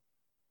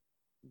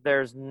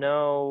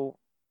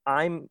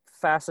I'm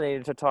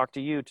fascinated to talk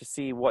to you to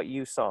see what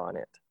you saw in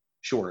it.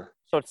 Sure.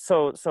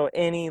 So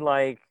any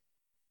like,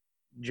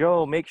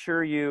 Joe, make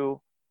sure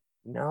you,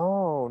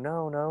 no.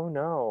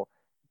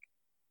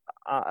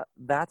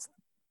 That's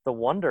the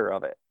wonder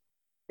of it,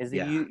 is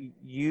that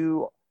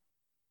Yeah.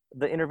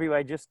 the interview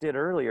I just did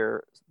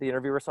earlier, the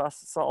interviewer saw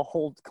a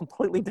whole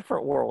completely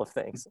different world of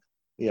things.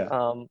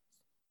 Yeah.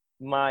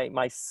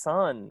 My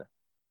son,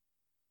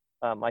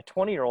 my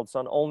 20-year-old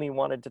son, only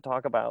wanted to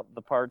talk about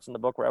the parts in the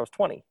book where I was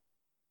 20.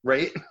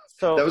 Right?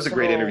 So That was a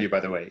great interview, by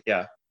the way.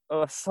 Yeah.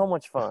 so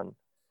much fun.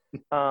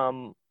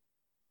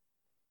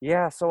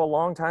 Yeah, so a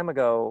long time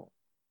ago,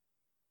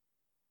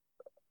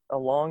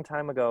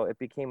 it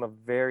became a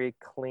very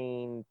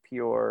clean,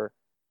 pure,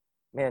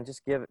 man,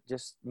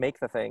 just make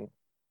the thing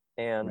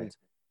and Right.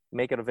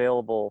 make it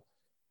available.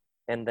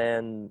 And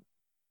then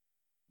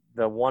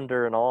the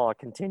wonder and awe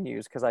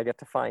continues because I get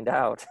to find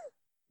out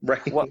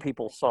Right. what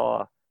people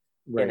saw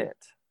in Right. it.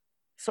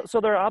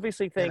 So there are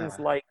obviously things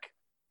Yeah.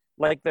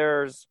 like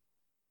there's,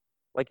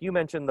 like you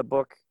mentioned the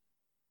book,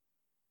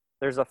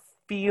 there's a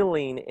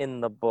feeling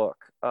in the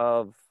book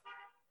of,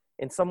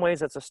 in some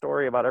ways it's a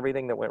story about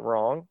everything that went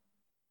wrong.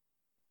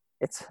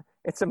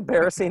 It's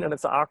embarrassing and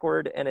it's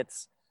awkward and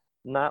it's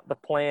not the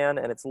plan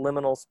and it's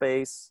liminal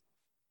space.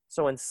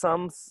 So in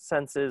some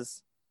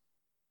senses,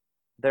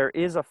 there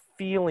is a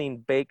feeling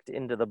baked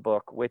into the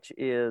book, which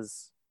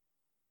is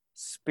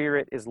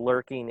spirit is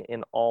lurking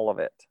in all of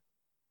it.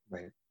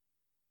 Right.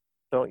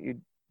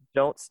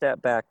 Don't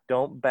step back,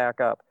 don't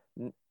back up.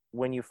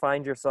 When you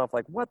find yourself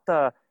like, what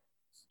the,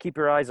 keep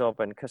your eyes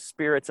open, because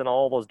spirit's in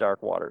all those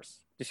dark waters.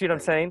 Do you see what I'm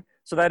Right. saying?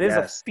 So that is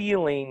Yes. a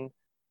feeling.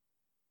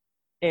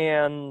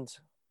 And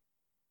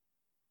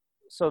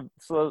so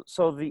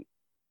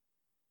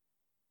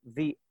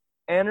the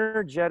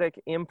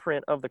energetic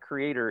imprint of the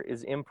creator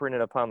is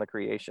imprinted upon the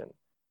creation.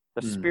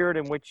 The spirit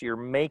in which you're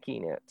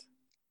making it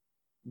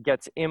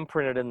gets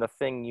imprinted in the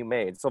thing you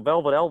made. So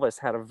Velvet Elvis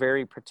had a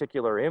very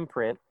particular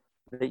imprint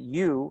that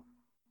you,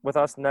 with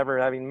us never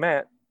having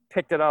met,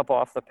 picked it up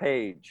off the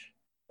page.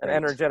 An Right.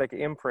 energetic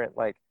imprint,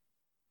 like,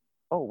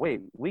 oh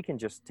wait, we can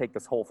just take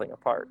this whole thing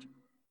apart.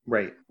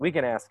 Right. We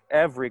can ask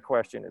every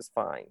question is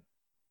fine.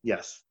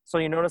 Yes. So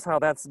you notice how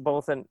that's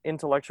both an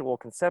intellectual,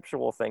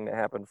 conceptual thing that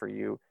happened for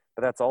you,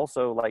 but that's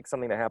also like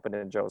something that happened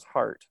in Joe's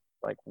heart.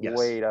 Like, Yes.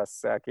 wait a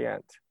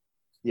second.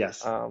 Yes.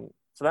 So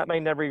that may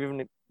never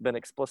even been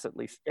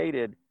explicitly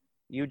stated.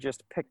 You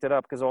just picked it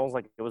up because almost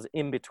like it was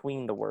in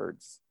between the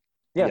words.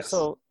 Yeah. Yes.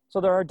 So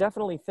there are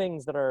definitely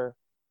things that are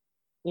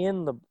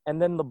in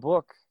and then the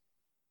book,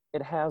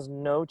 it has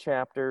no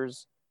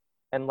chapters,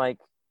 and like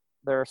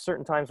there are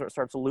certain times where it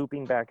starts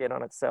looping back in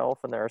on itself,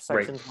 and there are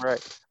sections where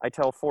I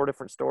tell 4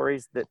 different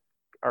stories that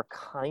are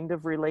kind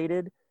of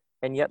related,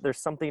 and yet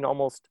there's something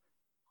almost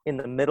in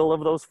the middle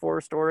of those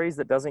 4 stories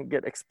that doesn't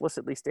get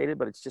explicitly stated,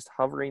 but it's just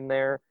hovering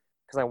there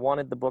because I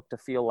wanted the book to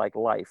feel like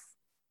life.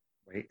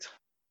 Right.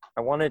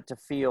 I wanted it to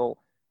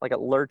feel like it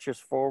lurches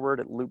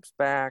forward, it loops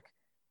back,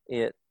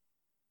 you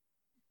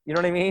know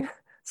what I mean?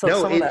 So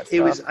No, some of that stuff,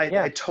 it was,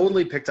 I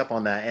totally picked up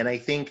on that. And I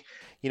think,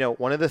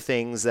 one of the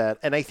things that,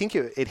 and I think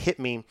it hit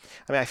me,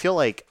 I feel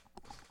like,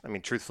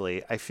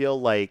 truthfully, I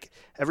feel like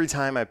every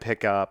time I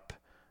pick up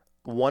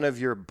one of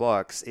your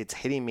books, it's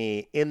hitting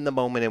me in the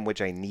moment in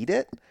which I need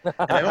it. and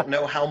I don't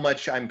know how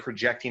much I'm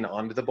projecting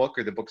onto the book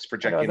or the book's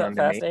projecting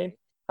onto me.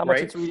 How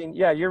much it's reading.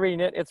 Yeah, you're reading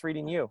it, it's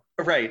reading you.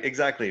 Right,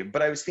 exactly.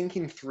 But I was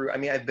thinking through,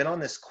 I've been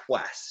on this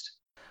quest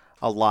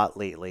a lot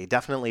lately,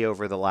 definitely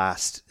over the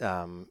last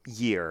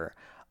year,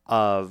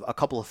 of a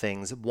couple of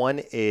things.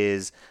 One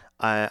is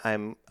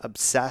I'm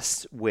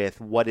obsessed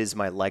with what is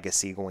my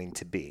legacy going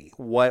to be?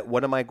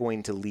 What am I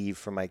going to leave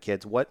for my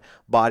kids? What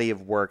body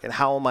of work, and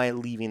how am I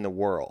leaving the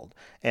world?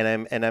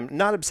 And I'm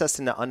not obsessed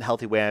in an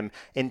unhealthy way. I'm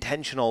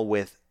intentional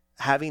with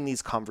having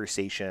these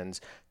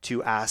conversations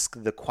to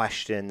ask the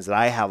questions that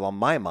I have on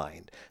my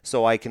mind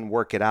so I can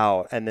work it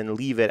out and then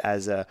leave it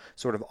as a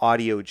sort of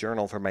audio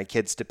journal for my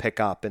kids to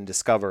pick up and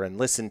discover and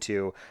listen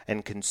to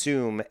and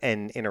consume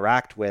and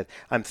interact with.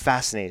 I'm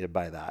fascinated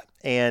by that.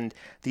 And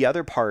the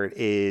other part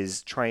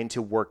is trying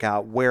to work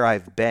out where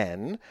I've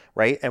been,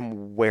 right?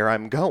 And where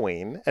I'm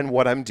going and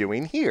what I'm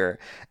doing here.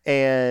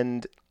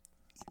 And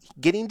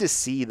getting to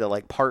see the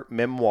part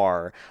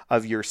memoir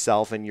of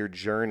yourself and your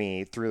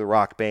journey through the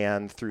rock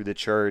band, through the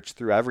church,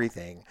 through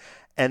everything,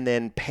 and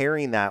then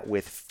pairing that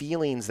with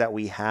feelings that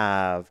we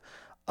have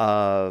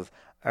of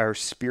our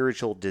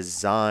spiritual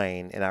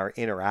design and our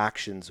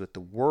interactions with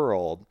the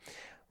world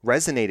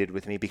resonated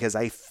with me, because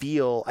I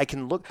feel I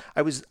can look,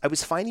 I was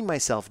finding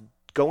myself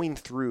going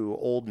through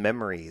old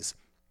memories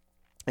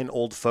and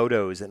old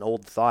photos and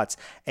old thoughts.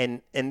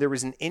 And there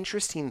was an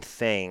interesting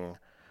thing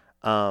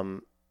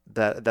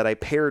that I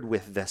paired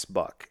with this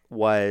book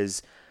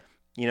was,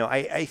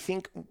 I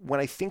think when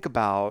I think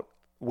about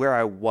where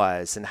I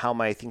was and how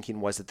my thinking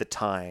was at the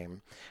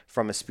time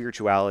from a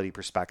spirituality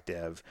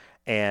perspective,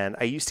 and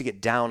I used to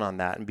get down on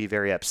that and be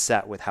very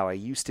upset with how I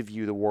used to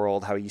view the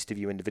world, how I used to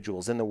view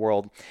individuals in the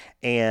world,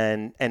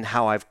 and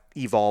how I've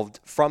evolved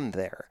from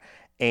there.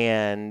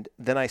 And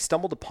then I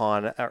stumbled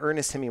upon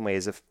Ernest Hemingway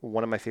is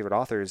one of my favorite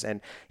authors,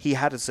 and he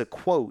had as a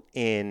quote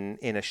in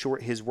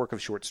his work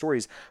of short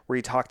stories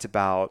where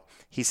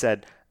he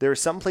said, there are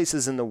some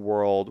places in the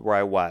world where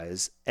I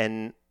was,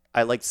 and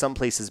I liked some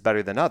places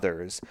better than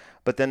others,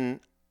 but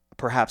then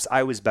perhaps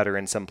I was better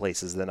in some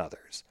places than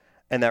others.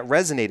 And that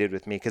resonated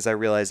with me because I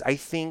realized I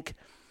think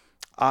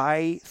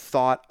I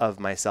thought of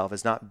myself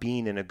as not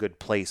being in a good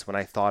place when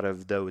I thought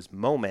of those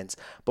moments,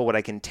 but what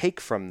I can take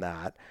from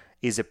that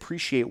is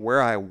appreciate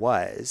where I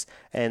was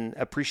and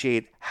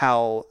appreciate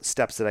how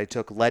steps that I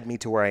took led me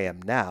to where I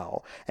am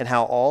now and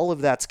how all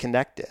of that's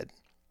connected.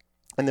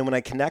 And then when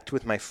I connect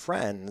with my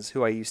friends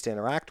who I used to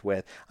interact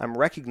with, I'm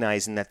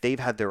recognizing that they've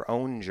had their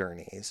own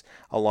journeys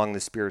along the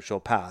spiritual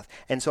path.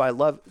 And so I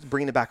love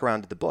bringing it back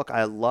around to the book.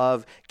 I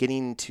love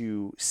getting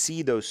to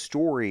see those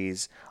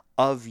stories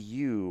of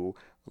you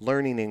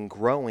learning and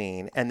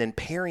growing and then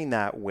pairing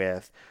that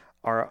with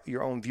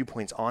your own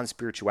viewpoints on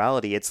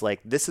spirituality. It's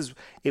like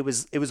it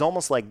was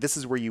almost like this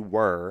is where you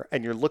were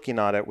and you're looking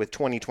at it with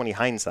 2020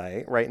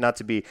 hindsight, right? Not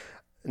to be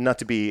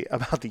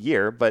about the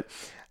year, but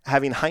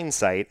having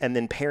hindsight and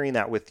then pairing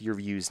that with your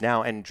views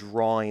now and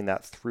drawing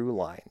that through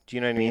line. Do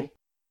you know what I mean?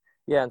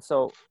 Yeah. And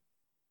so,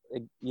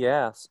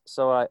 yes.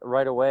 So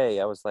right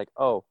away I was like,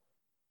 oh,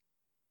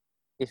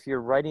 if you're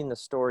writing the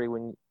story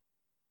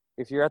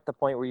if you're at the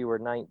point where you were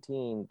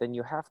 19, then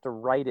you have to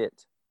write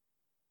it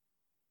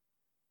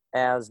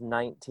as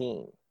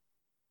 19.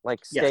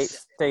 Like stay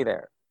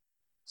there,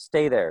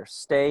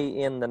 stay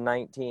in the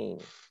 19.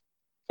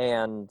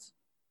 And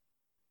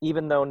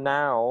even though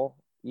now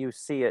you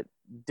see it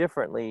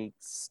differently,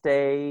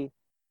 stay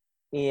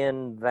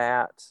in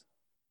that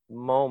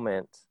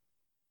moment,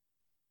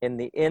 in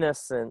the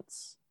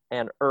innocence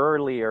and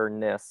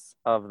earlierness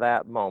of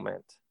that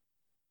moment.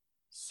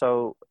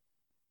 So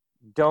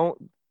don't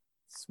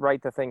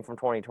write the thing from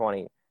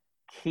 2020.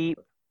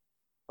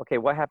 Okay,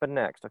 what happened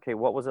next? Okay,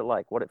 what was it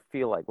like? What did it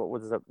feel like? What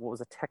was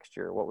the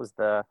texture? What was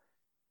the,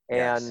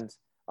 and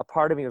a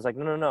part of me was like,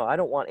 no, I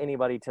don't want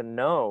anybody to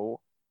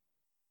know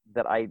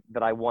that I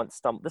once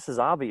stumbled. This is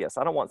obvious.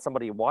 I don't want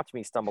somebody to watch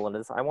me stumble into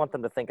this. I want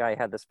them to think I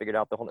had this figured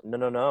out the whole,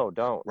 no,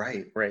 don't.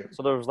 Right.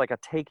 So there was like a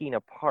taking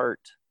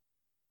apart.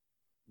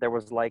 There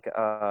was like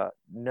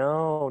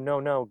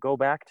no, go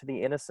back to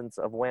the innocence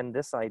of when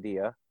this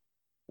idea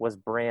was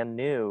brand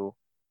new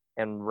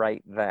and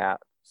write that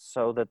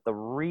so that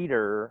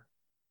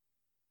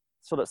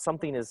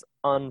something is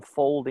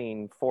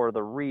unfolding for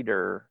the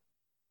reader.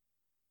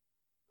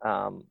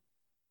 And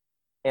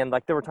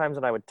like there were times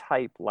when I would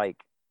type like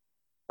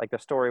the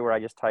story where I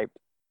just typed,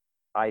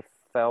 I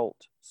felt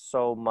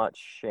so much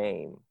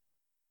shame.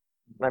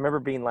 And I remember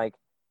being like,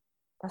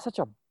 that's such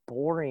a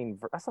boring,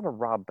 that's not a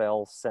Rob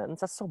Bell sentence.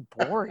 That's so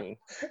boring.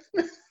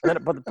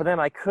 but then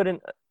I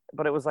couldn't,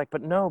 but it was like,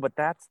 but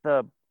that's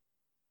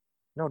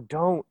no,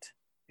 don't.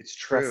 It's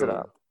true. Dress it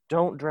up.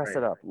 Don't dress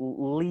it up.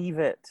 Leave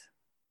it.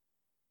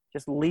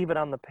 Just leave it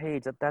on the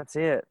page. That's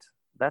it.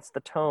 That's the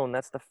tone.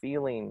 That's the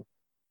feeling.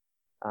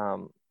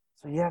 So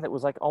yeah, that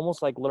was like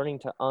almost like learning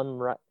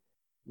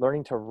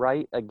to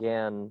write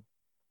again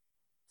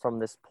from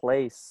this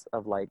place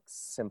of like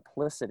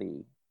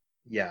simplicity.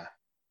 Yeah.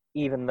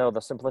 Even though the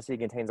simplicity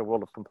contains a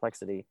world of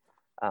complexity.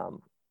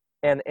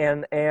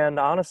 And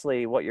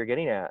honestly, what you're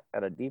getting at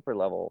a deeper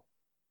level,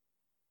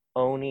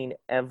 owning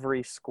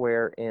every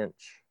square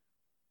inch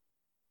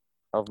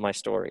of my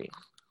story.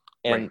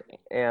 And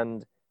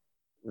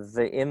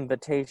the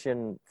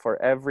invitation for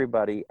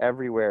everybody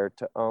everywhere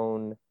to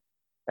own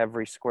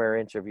every square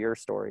inch of your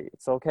story.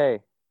 It's okay.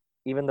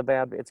 Even the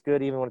bad, it's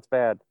good even when it's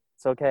bad.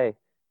 It's okay.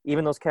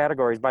 Even those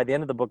categories, by the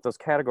end of the book, those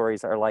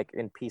categories are like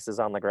in pieces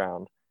on the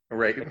ground.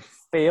 Right. Like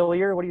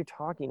failure, what are you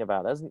talking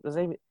about?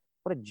 What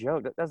a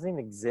joke. That doesn't even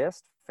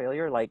exist.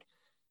 Failure, like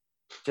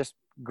just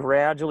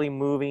gradually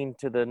moving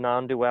to the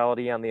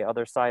non-duality on the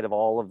other side of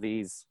all of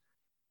these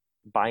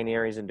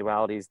binaries and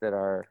dualities that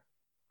are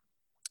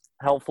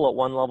helpful at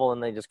one level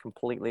and they just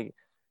completely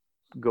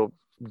go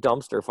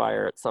dumpster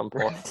fire at some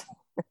point.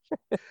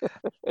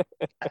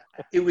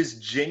 It was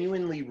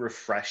genuinely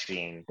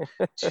refreshing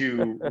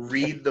to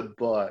read the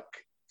book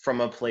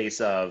from a place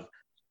of,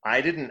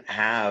 I didn't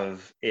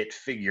have it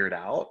figured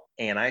out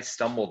and I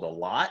stumbled a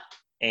lot,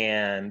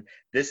 and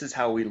this is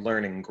how we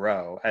learn and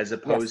grow, as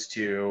opposed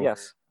to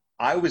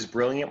I was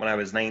brilliant when I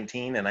was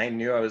 19 and I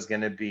knew I was going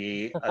to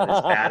be this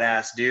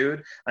badass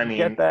dude. I mean,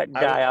 get that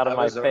guy out of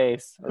my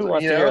face. Who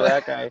wants to hear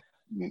that guy?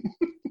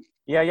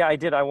 Yeah, I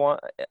did. I want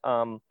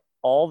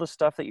all the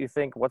stuff that you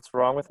think, what's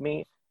wrong with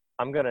me?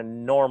 I'm going to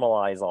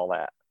normalize all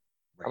that.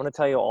 Right. I'm going to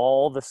tell you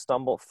all the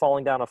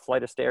falling down a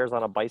flight of stairs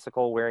on a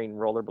bicycle wearing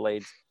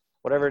rollerblades.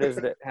 whatever it is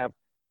that have,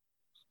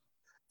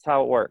 it's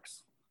how it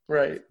works.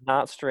 Right.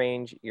 Not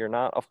strange. You're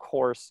not, of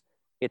course,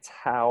 it's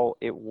how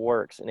it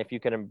works. And if you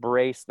can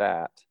embrace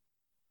that,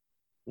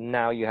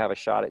 now you have a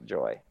shot at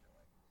joy.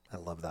 I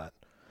love that.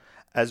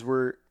 As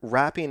we're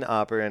wrapping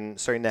up and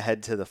starting to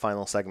head to the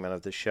final segment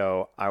of the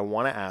show, I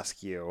want to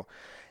ask you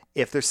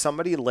if there's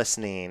somebody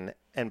listening,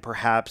 and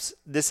perhaps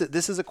this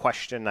is a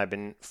question I've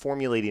been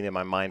formulating in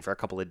my mind for a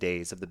couple of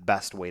days of the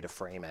best way to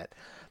frame it.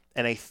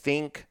 And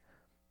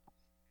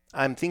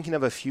I'm thinking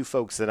of a few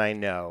folks that I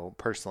know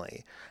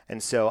personally.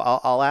 And so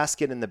I'll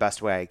ask it in the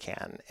best way I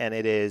can. And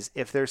it is,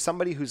 if there's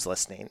somebody who's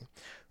listening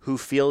who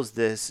feels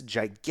this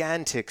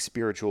gigantic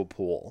spiritual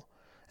pull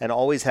and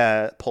always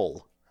had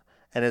pull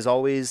and has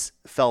always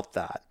felt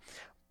that,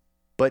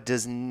 but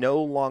does no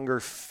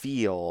longer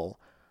feel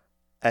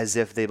as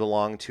if they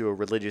belong to a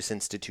religious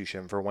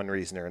institution for one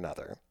reason or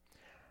another,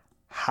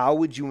 how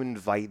would you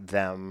invite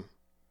them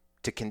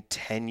to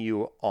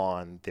continue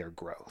on their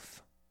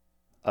growth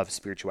of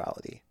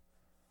spirituality?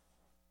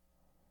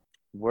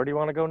 Where do you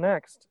want to go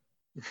next?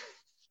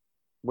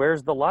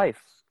 Where's the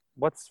life?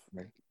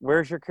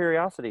 Where's your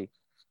curiosity?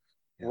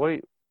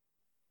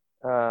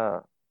 Yeah.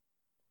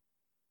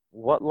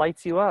 What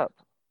lights you up?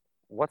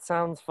 What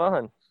sounds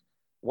fun?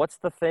 What's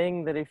the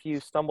thing that if you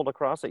stumbled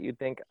across it, you'd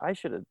think, I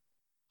should have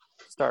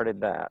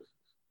started that?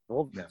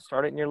 Well,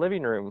 start it in your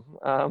living room.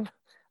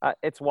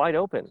 It's wide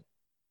open.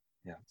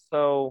 Yeah.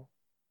 So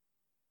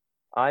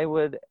I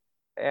would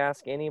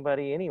ask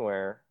anybody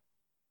anywhere,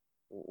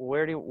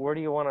 where do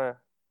you want to,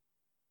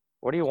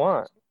 what do you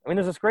want? I mean,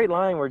 there's this great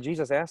line where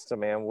Jesus asks a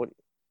man, what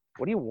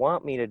do you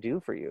want me to do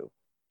for you?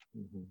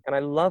 Mm-hmm. And I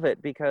love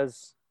it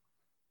because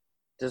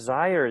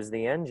desire is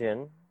the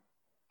engine.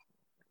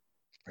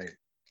 Right.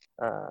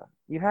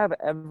 You have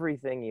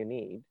everything you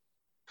need.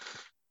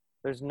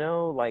 There's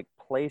no like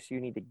place you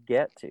need to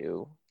get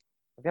to.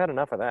 I've got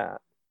enough of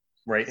that.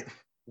 Right.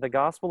 The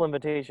gospel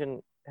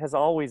invitation has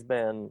always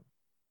been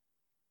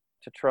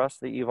to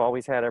trust that you've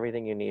always had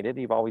everything you needed.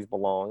 You've always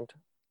belonged.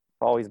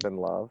 You've always been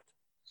loved.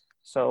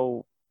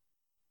 So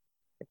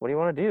what do you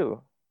want to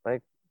do?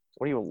 Like,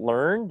 what do you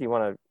learn? Do you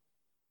want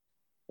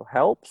to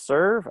help,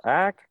 serve,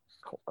 act?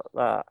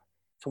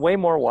 It's way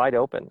more wide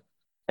open,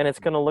 and it's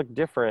going to look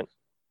different.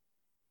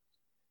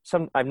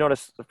 I've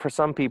noticed for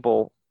some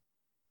people,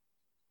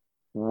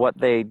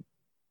 the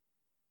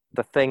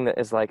thing that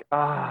is like,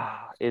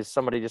 is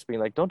somebody just being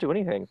like, don't do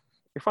anything.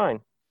 You're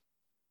fine.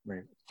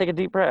 Right. Take a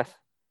deep breath.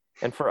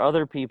 And for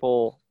other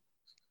people,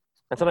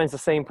 and sometimes the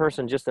same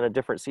person just in a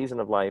different season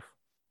of life,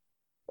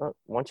 why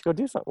don't you go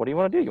do something? What do you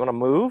want to do? You want to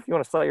move? You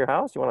want to sell your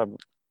house? You want to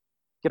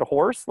get a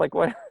horse? Like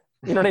what?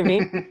 You know what I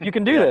mean? You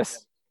can do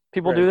this.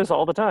 People do this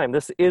all the time.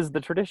 This is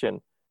the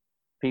tradition.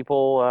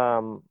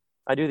 People,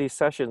 I do these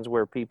sessions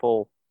where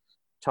people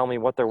tell me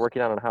what they're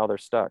working on and how they're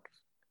stuck.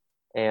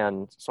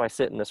 And so I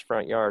sit in this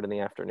front yard in the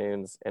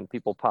afternoons and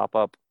people pop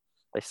up.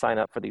 They sign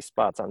up for these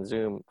spots on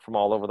Zoom from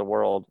all over the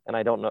world. And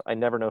I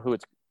never know who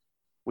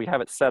we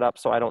have it set up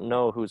so I don't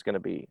know who's going to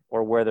be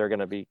or where they're going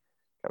to be.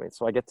 I mean,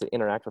 so I get to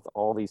interact with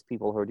all these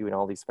people who are doing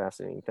all these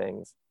fascinating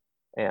things.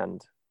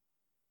 And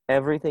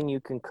everything you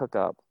can cook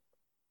up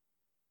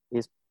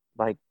is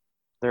like,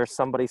 there's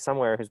somebody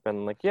somewhere who's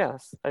been like,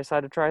 yes, I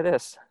decided to try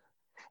this.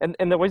 And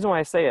the reason why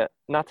I say it,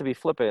 not to be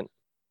flippant,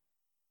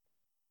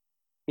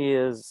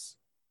 is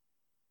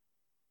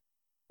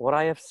what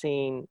I have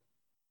seen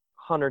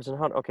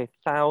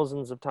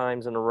thousands of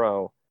times in a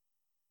row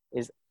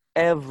is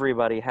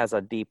everybody has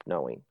a deep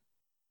knowing.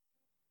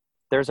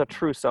 There's a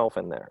true self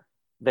in there.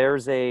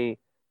 There's a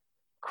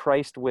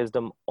Christ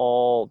wisdom,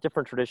 all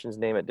different traditions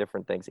name it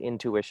different things,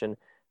 intuition.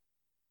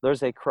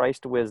 There's a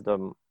Christ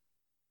wisdom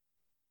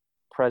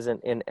present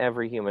in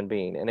every human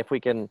being. And if we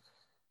can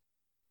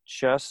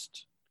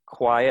just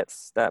quiet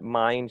that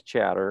mind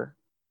chatter,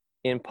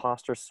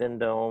 imposter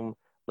syndrome,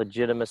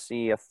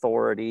 legitimacy,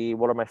 authority,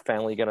 what are my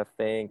family going to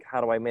think?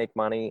 How do I make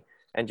money?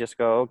 And just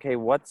go, okay,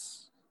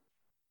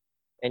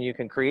 and you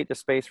can create the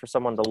space for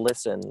someone to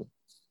listen.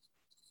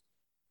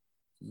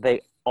 I'm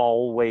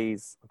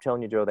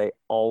telling you, Joe, they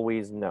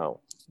always know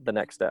the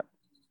next step.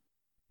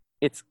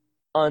 It's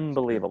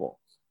unbelievable.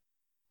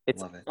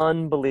 It's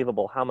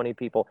unbelievable how many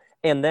people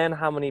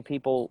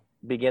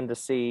begin to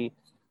see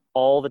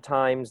all the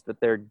times that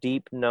their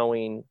deep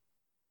knowing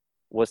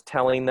was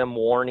telling them,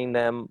 warning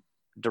them,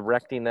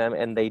 directing them,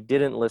 and they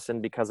didn't listen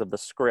because of the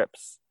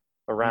scripts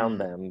around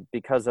them,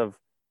 because of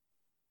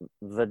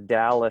the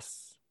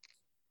Dallas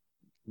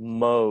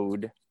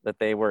mode that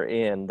they were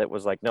in that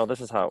was like, no,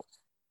 this is how.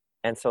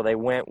 And so they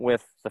went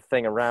with the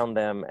thing around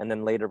them, and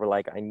then later were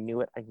like, I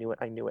knew it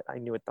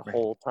the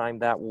whole time.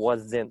 That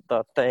wasn't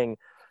the thing.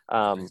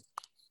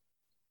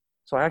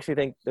 So I actually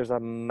think there's a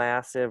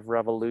massive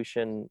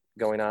revolution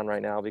going on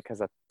right now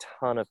because a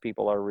ton of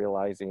people are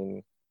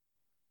realizing,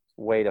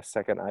 wait a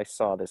second, I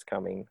saw this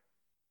coming.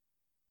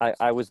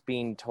 I was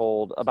being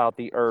told about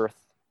the earth,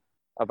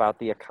 about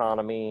the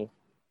economy,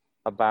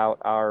 about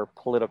our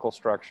political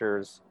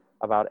structures,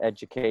 about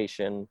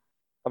education,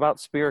 about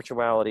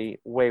spirituality.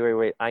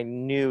 Wait. I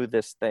knew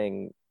this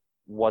thing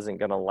wasn't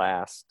going to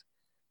last.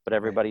 but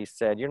everybody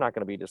said, you're not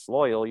going to be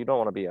disloyal. You don't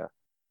want to be a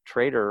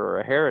traitor or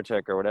a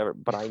heretic or whatever.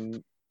 But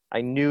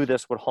I knew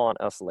this would haunt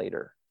us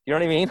later. You know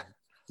what I mean?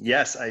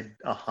 Yes, I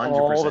 100%.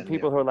 All the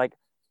people who are like,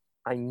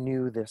 I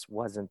knew this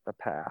wasn't the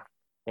path.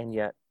 And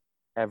yet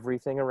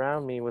everything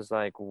around me was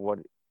like, what?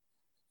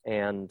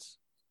 And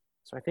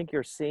so I think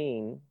you're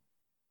seeing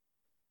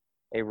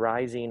a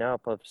rising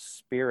up of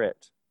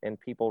spirit and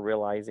people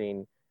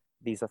realizing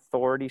these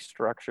authority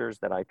structures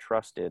that I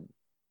trusted,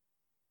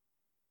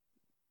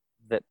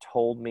 that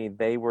told me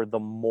they were the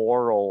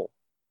moral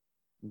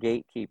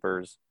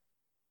gatekeepers,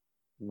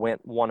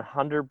 went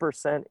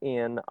 100%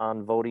 in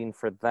on voting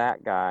for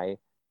that guy.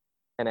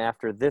 And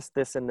after this,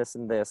 this, and this,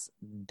 and this,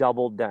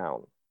 doubled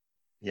down.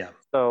 Yeah.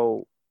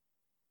 So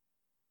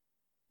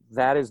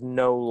that is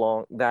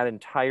that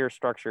entire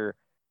structure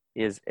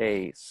is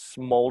a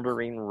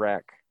smoldering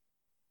wreck.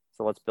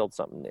 So let's build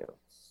something new.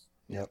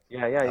 Yep.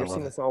 Yeah, you're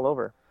seeing this all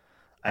over.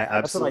 I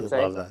absolutely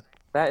love that.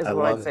 That is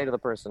what I'd say to the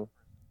person.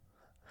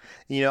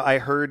 You know, I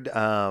heard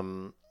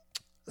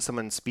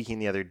someone speaking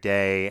the other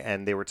day,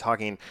 and they were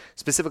talking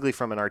specifically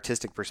from an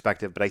artistic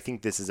perspective, but I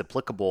think this is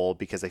applicable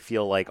because I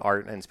feel like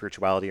art and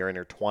spirituality are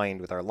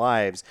intertwined with our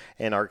lives,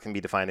 and art can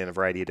be defined in a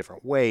variety of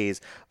different ways.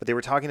 But they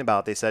were talking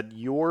about, they said,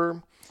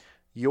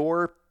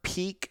 your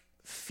peak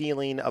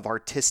feeling of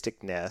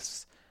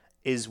artisticness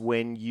is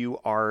when you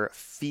are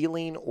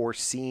feeling or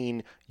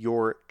seeing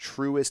your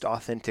truest,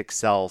 authentic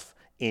self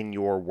in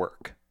your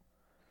work.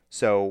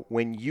 So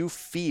when you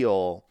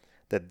feel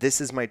that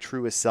this is my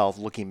truest self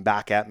looking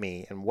back at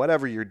me, and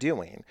whatever you're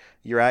doing,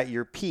 you're at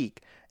your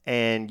peak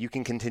and you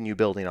can continue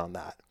building on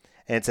that.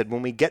 And it said,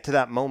 when we get to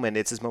that moment,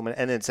 it's this moment.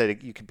 And then it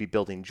said, you could be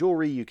building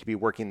jewelry, you could be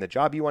working the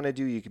job you want to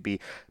do, you could be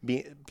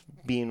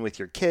being with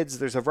your kids.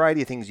 There's a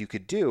variety of things you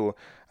could do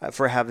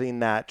for having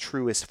that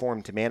truest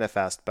form to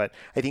manifest. But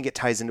I think it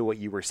ties into what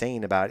you were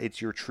saying about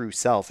it's your true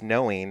self,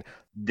 knowing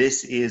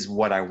this is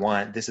what I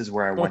want. This is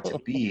where I want to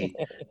be.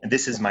 And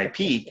this is my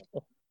peak,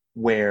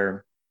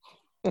 where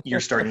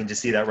you're starting to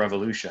see that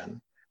revolution.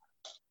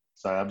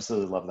 So I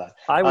absolutely love that.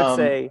 I would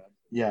say,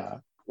 yeah.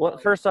 Well,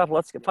 first off,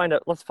 let's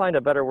find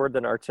a better word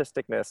than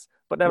artisticness.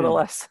 But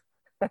nevertheless,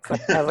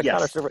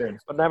 Yes,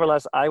 but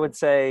nevertheless, I would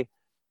say,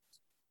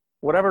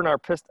 whatever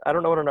I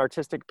don't know what an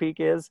artistic peak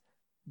is,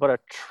 but a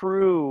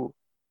true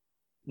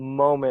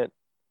moment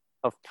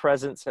of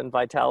presence and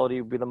vitality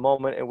would be the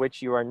moment in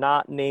which you are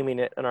not naming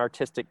it an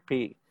artistic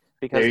peak,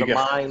 because the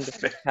mind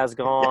has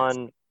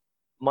gone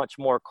much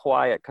more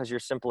quiet because you're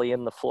simply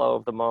in the flow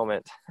of the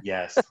moment.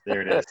 Yes,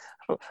 there it is.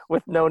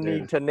 With no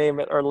need to name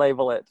it or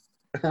label it.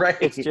 Right.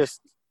 It's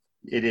just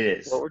it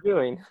is what we're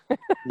doing.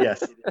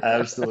 Yes, I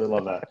absolutely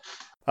love that.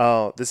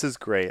 Oh, this is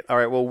great. All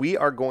right, well, we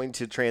are going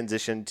to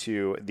transition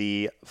to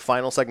the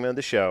final segment of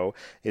the show,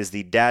 is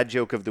the dad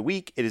joke of the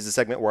week. It is a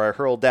segment where I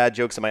hurl dad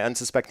jokes at my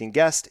unsuspecting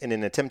guest in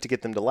an attempt to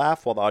get them to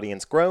laugh while the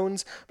audience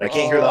groans. But I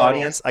can't hear the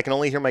audience. I can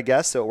only hear my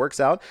guest, so it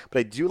works out. But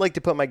I do like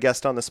to put my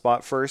guest on the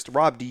spot first.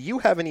 Rob, do you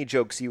have any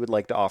jokes you would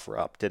like to offer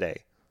up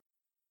today?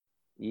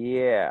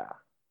 Yeah.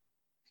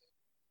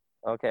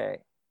 Okay.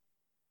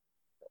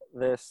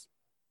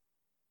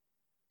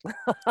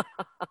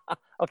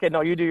 Okay,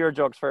 no, you do your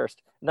jokes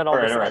first, and then I'll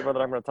decide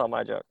whether I'm going to tell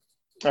my joke.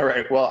 All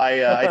right. Well,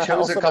 I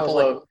chose a couple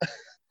of.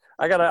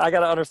 I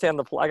gotta understand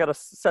I gotta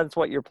sense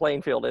what your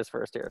playing field is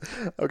first here.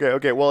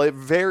 Okay. Well, it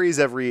varies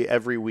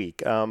every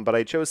week, but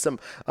I chose some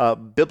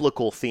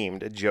biblical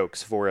themed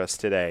jokes for us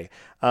today.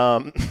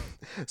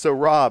 So,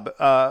 Rob,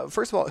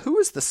 first of all, who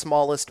is the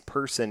smallest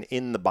person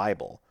in the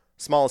Bible?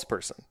 Smallest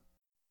person.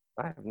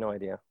 I have no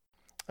idea.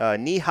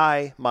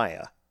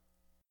 Nehemiah.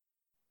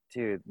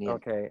 Dude,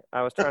 okay.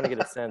 I was trying to get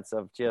a sense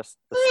of just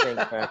the stink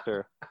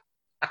factor.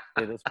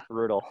 Dude, it's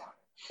brutal.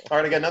 All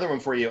right, I got another one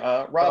for you.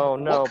 Rob. Oh,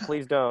 no,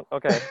 please don't.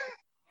 Okay.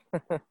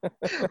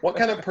 What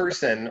kind of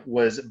person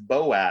was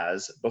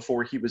Boaz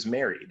before he was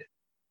married?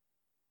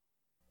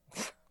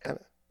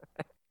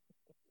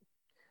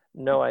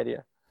 No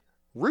idea.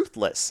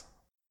 Ruthless.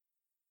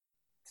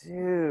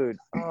 Dude,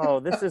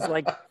 this is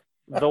like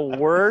the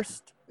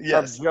worst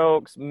of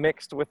jokes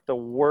mixed with the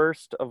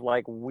worst of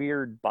like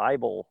weird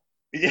Bible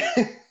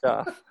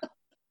stuff.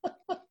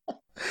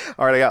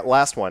 All right, I got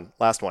last one,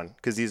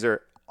 because these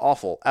are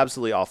awful,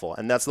 absolutely awful,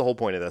 and that's the whole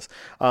point of this.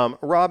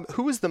 Rob,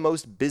 who is the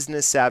most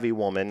business savvy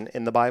woman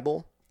in the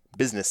Bible?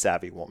 Business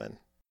savvy woman.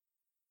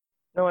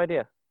 No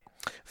idea.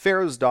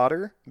 Pharaoh's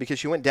daughter, because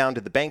she went down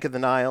to the bank of the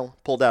Nile,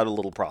 pulled out a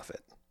little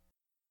profit.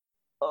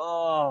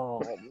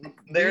 Oh,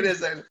 there it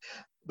is.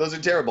 Those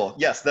are terrible.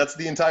 Yes, that's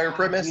the entire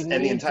premise and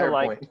the entire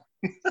point.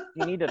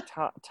 You need to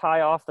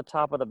tie off the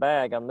top of the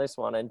bag on this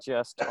one and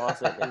just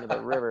toss it into the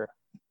river.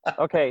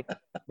 Okay,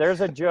 there's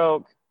a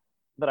joke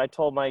that I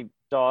told my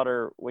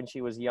daughter when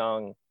she was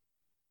young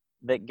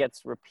that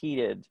gets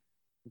repeated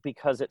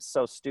because it's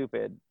so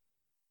stupid.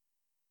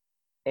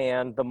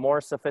 And the more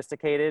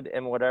sophisticated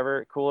and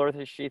whatever cooler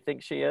that she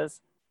thinks she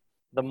is,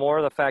 the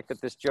more the fact that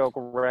this joke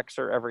wrecks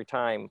her every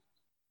time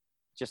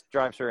just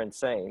drives her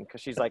insane, because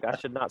she's like, I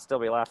should not still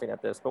be laughing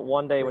at this. But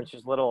one day when she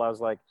was little, I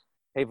was like,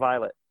 hey,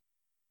 Violet,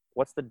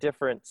 what's the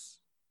difference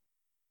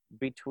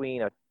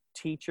between a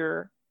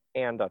teacher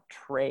and a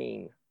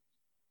train.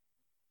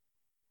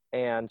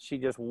 And she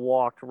just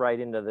walked right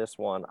into this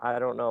one. I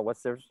don't know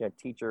what's the difference between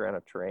a teacher and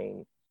a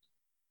train.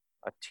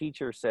 A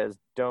teacher says,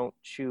 "Don't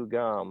chew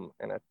gum,"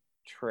 and a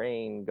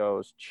train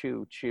goes,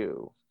 "Chew,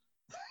 chew."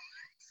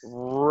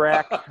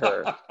 Wrecked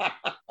her.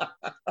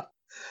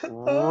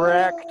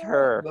 Wrecked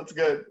her. That's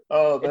good.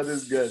 Oh, that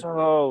is good.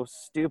 So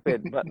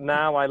stupid. But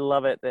now I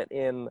love it that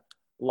in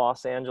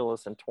Los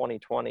Angeles in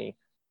 2020,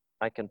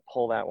 I can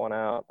pull that one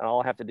out. And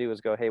all I have to do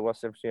is go, "Hey, what's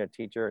the difference between a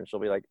teacher?" And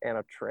she'll be like, "And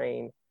a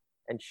train."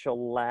 And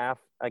she'll laugh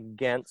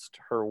against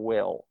her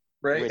will.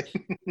 Right. Which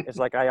is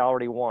like, I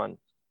already won.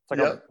 It's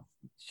like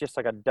it's just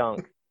like a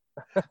dunk.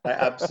 I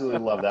absolutely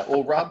love that.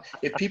 Well, Rob,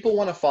 if people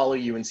want to follow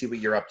you and see what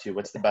you're up to,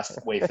 what's the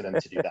best way for them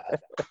to do that?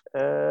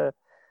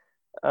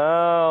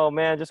 Oh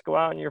man, just go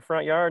out in your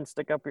front yard and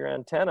stick up your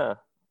antenna.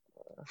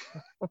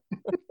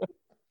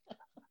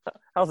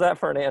 How's that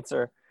for an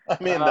answer?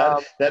 I mean,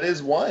 that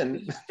is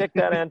one. Stick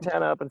that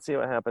antenna up and see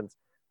what happens.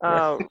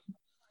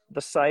 The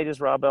site is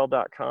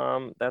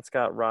robbell.com. That's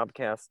got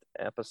Robcast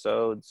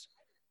episodes.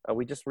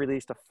 We just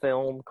released a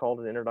film called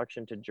An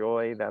Introduction to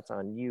Joy. That's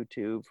on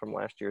YouTube from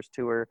last year's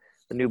tour.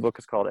 The new book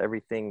is called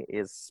Everything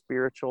is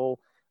Spiritual.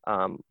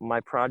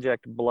 My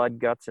project, Blood,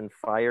 Guts, and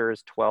Fire,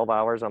 is 12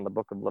 hours on the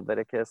book of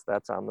Leviticus.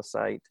 That's on the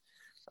site.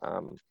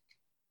 But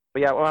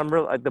yeah,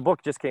 well, the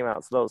book just came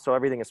out. So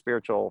Everything is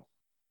Spiritual.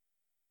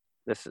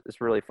 This is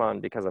really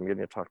fun because I'm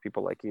getting to talk to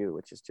people like you,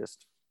 which is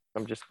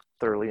I'm just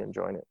thoroughly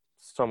enjoying it.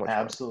 So much fun.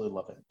 Absolutely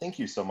love it. Thank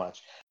you so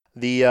much.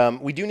 We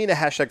do need a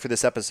hashtag for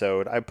this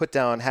episode. I put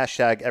down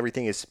hashtag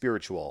everything is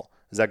spiritual.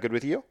 Is that good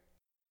with you?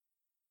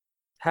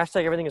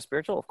 Hashtag everything is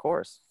spiritual, of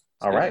course.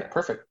 All right,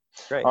 perfect.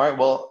 Great. All right,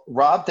 well,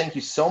 Rob, thank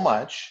you so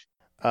much.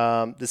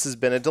 This has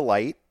been a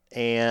delight.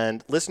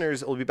 And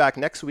listeners, we'll be back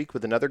next week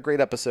with another great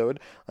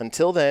episode.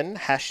 Until then,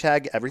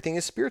 hashtag everything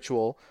is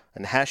spiritual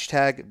and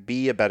hashtag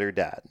be a better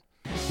dad.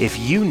 If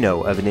you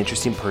know of an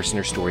interesting person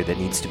or story that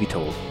needs to be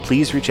told,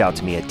 please reach out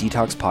to me at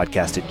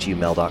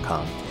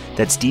detoxpodcast@gmail.com.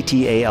 That's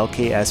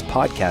DTALKS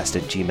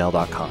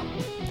podcast@gmail.com.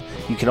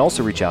 You can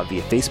also reach out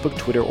via Facebook,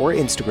 Twitter, or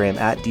Instagram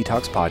at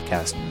Detox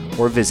Podcast,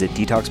 or visit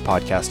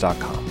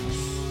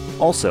detoxpodcast.com.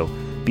 Also,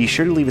 be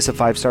sure to leave us a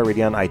 5-star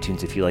rating on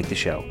iTunes if you like the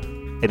show.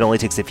 It only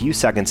takes a few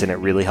seconds and it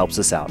really helps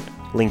us out.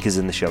 Link is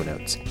in the show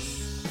notes.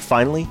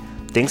 Finally,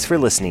 thanks for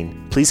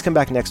listening. Please come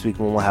back next week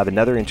when we'll have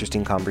another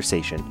interesting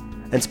conversation.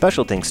 And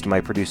special thanks to my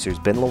producers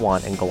Ben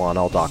Lawant and Galan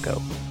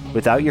Aldaco.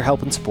 Without your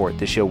help and support,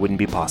 this show wouldn't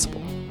be possible.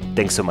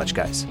 Thanks so much,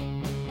 guys.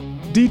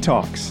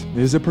 Detox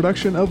is a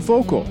production of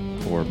Vocal.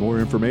 For more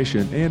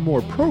information and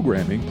more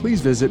programming,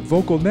 please visit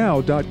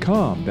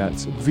vocalnow.com.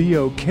 That's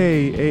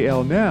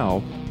VOKAL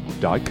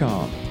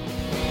now.com.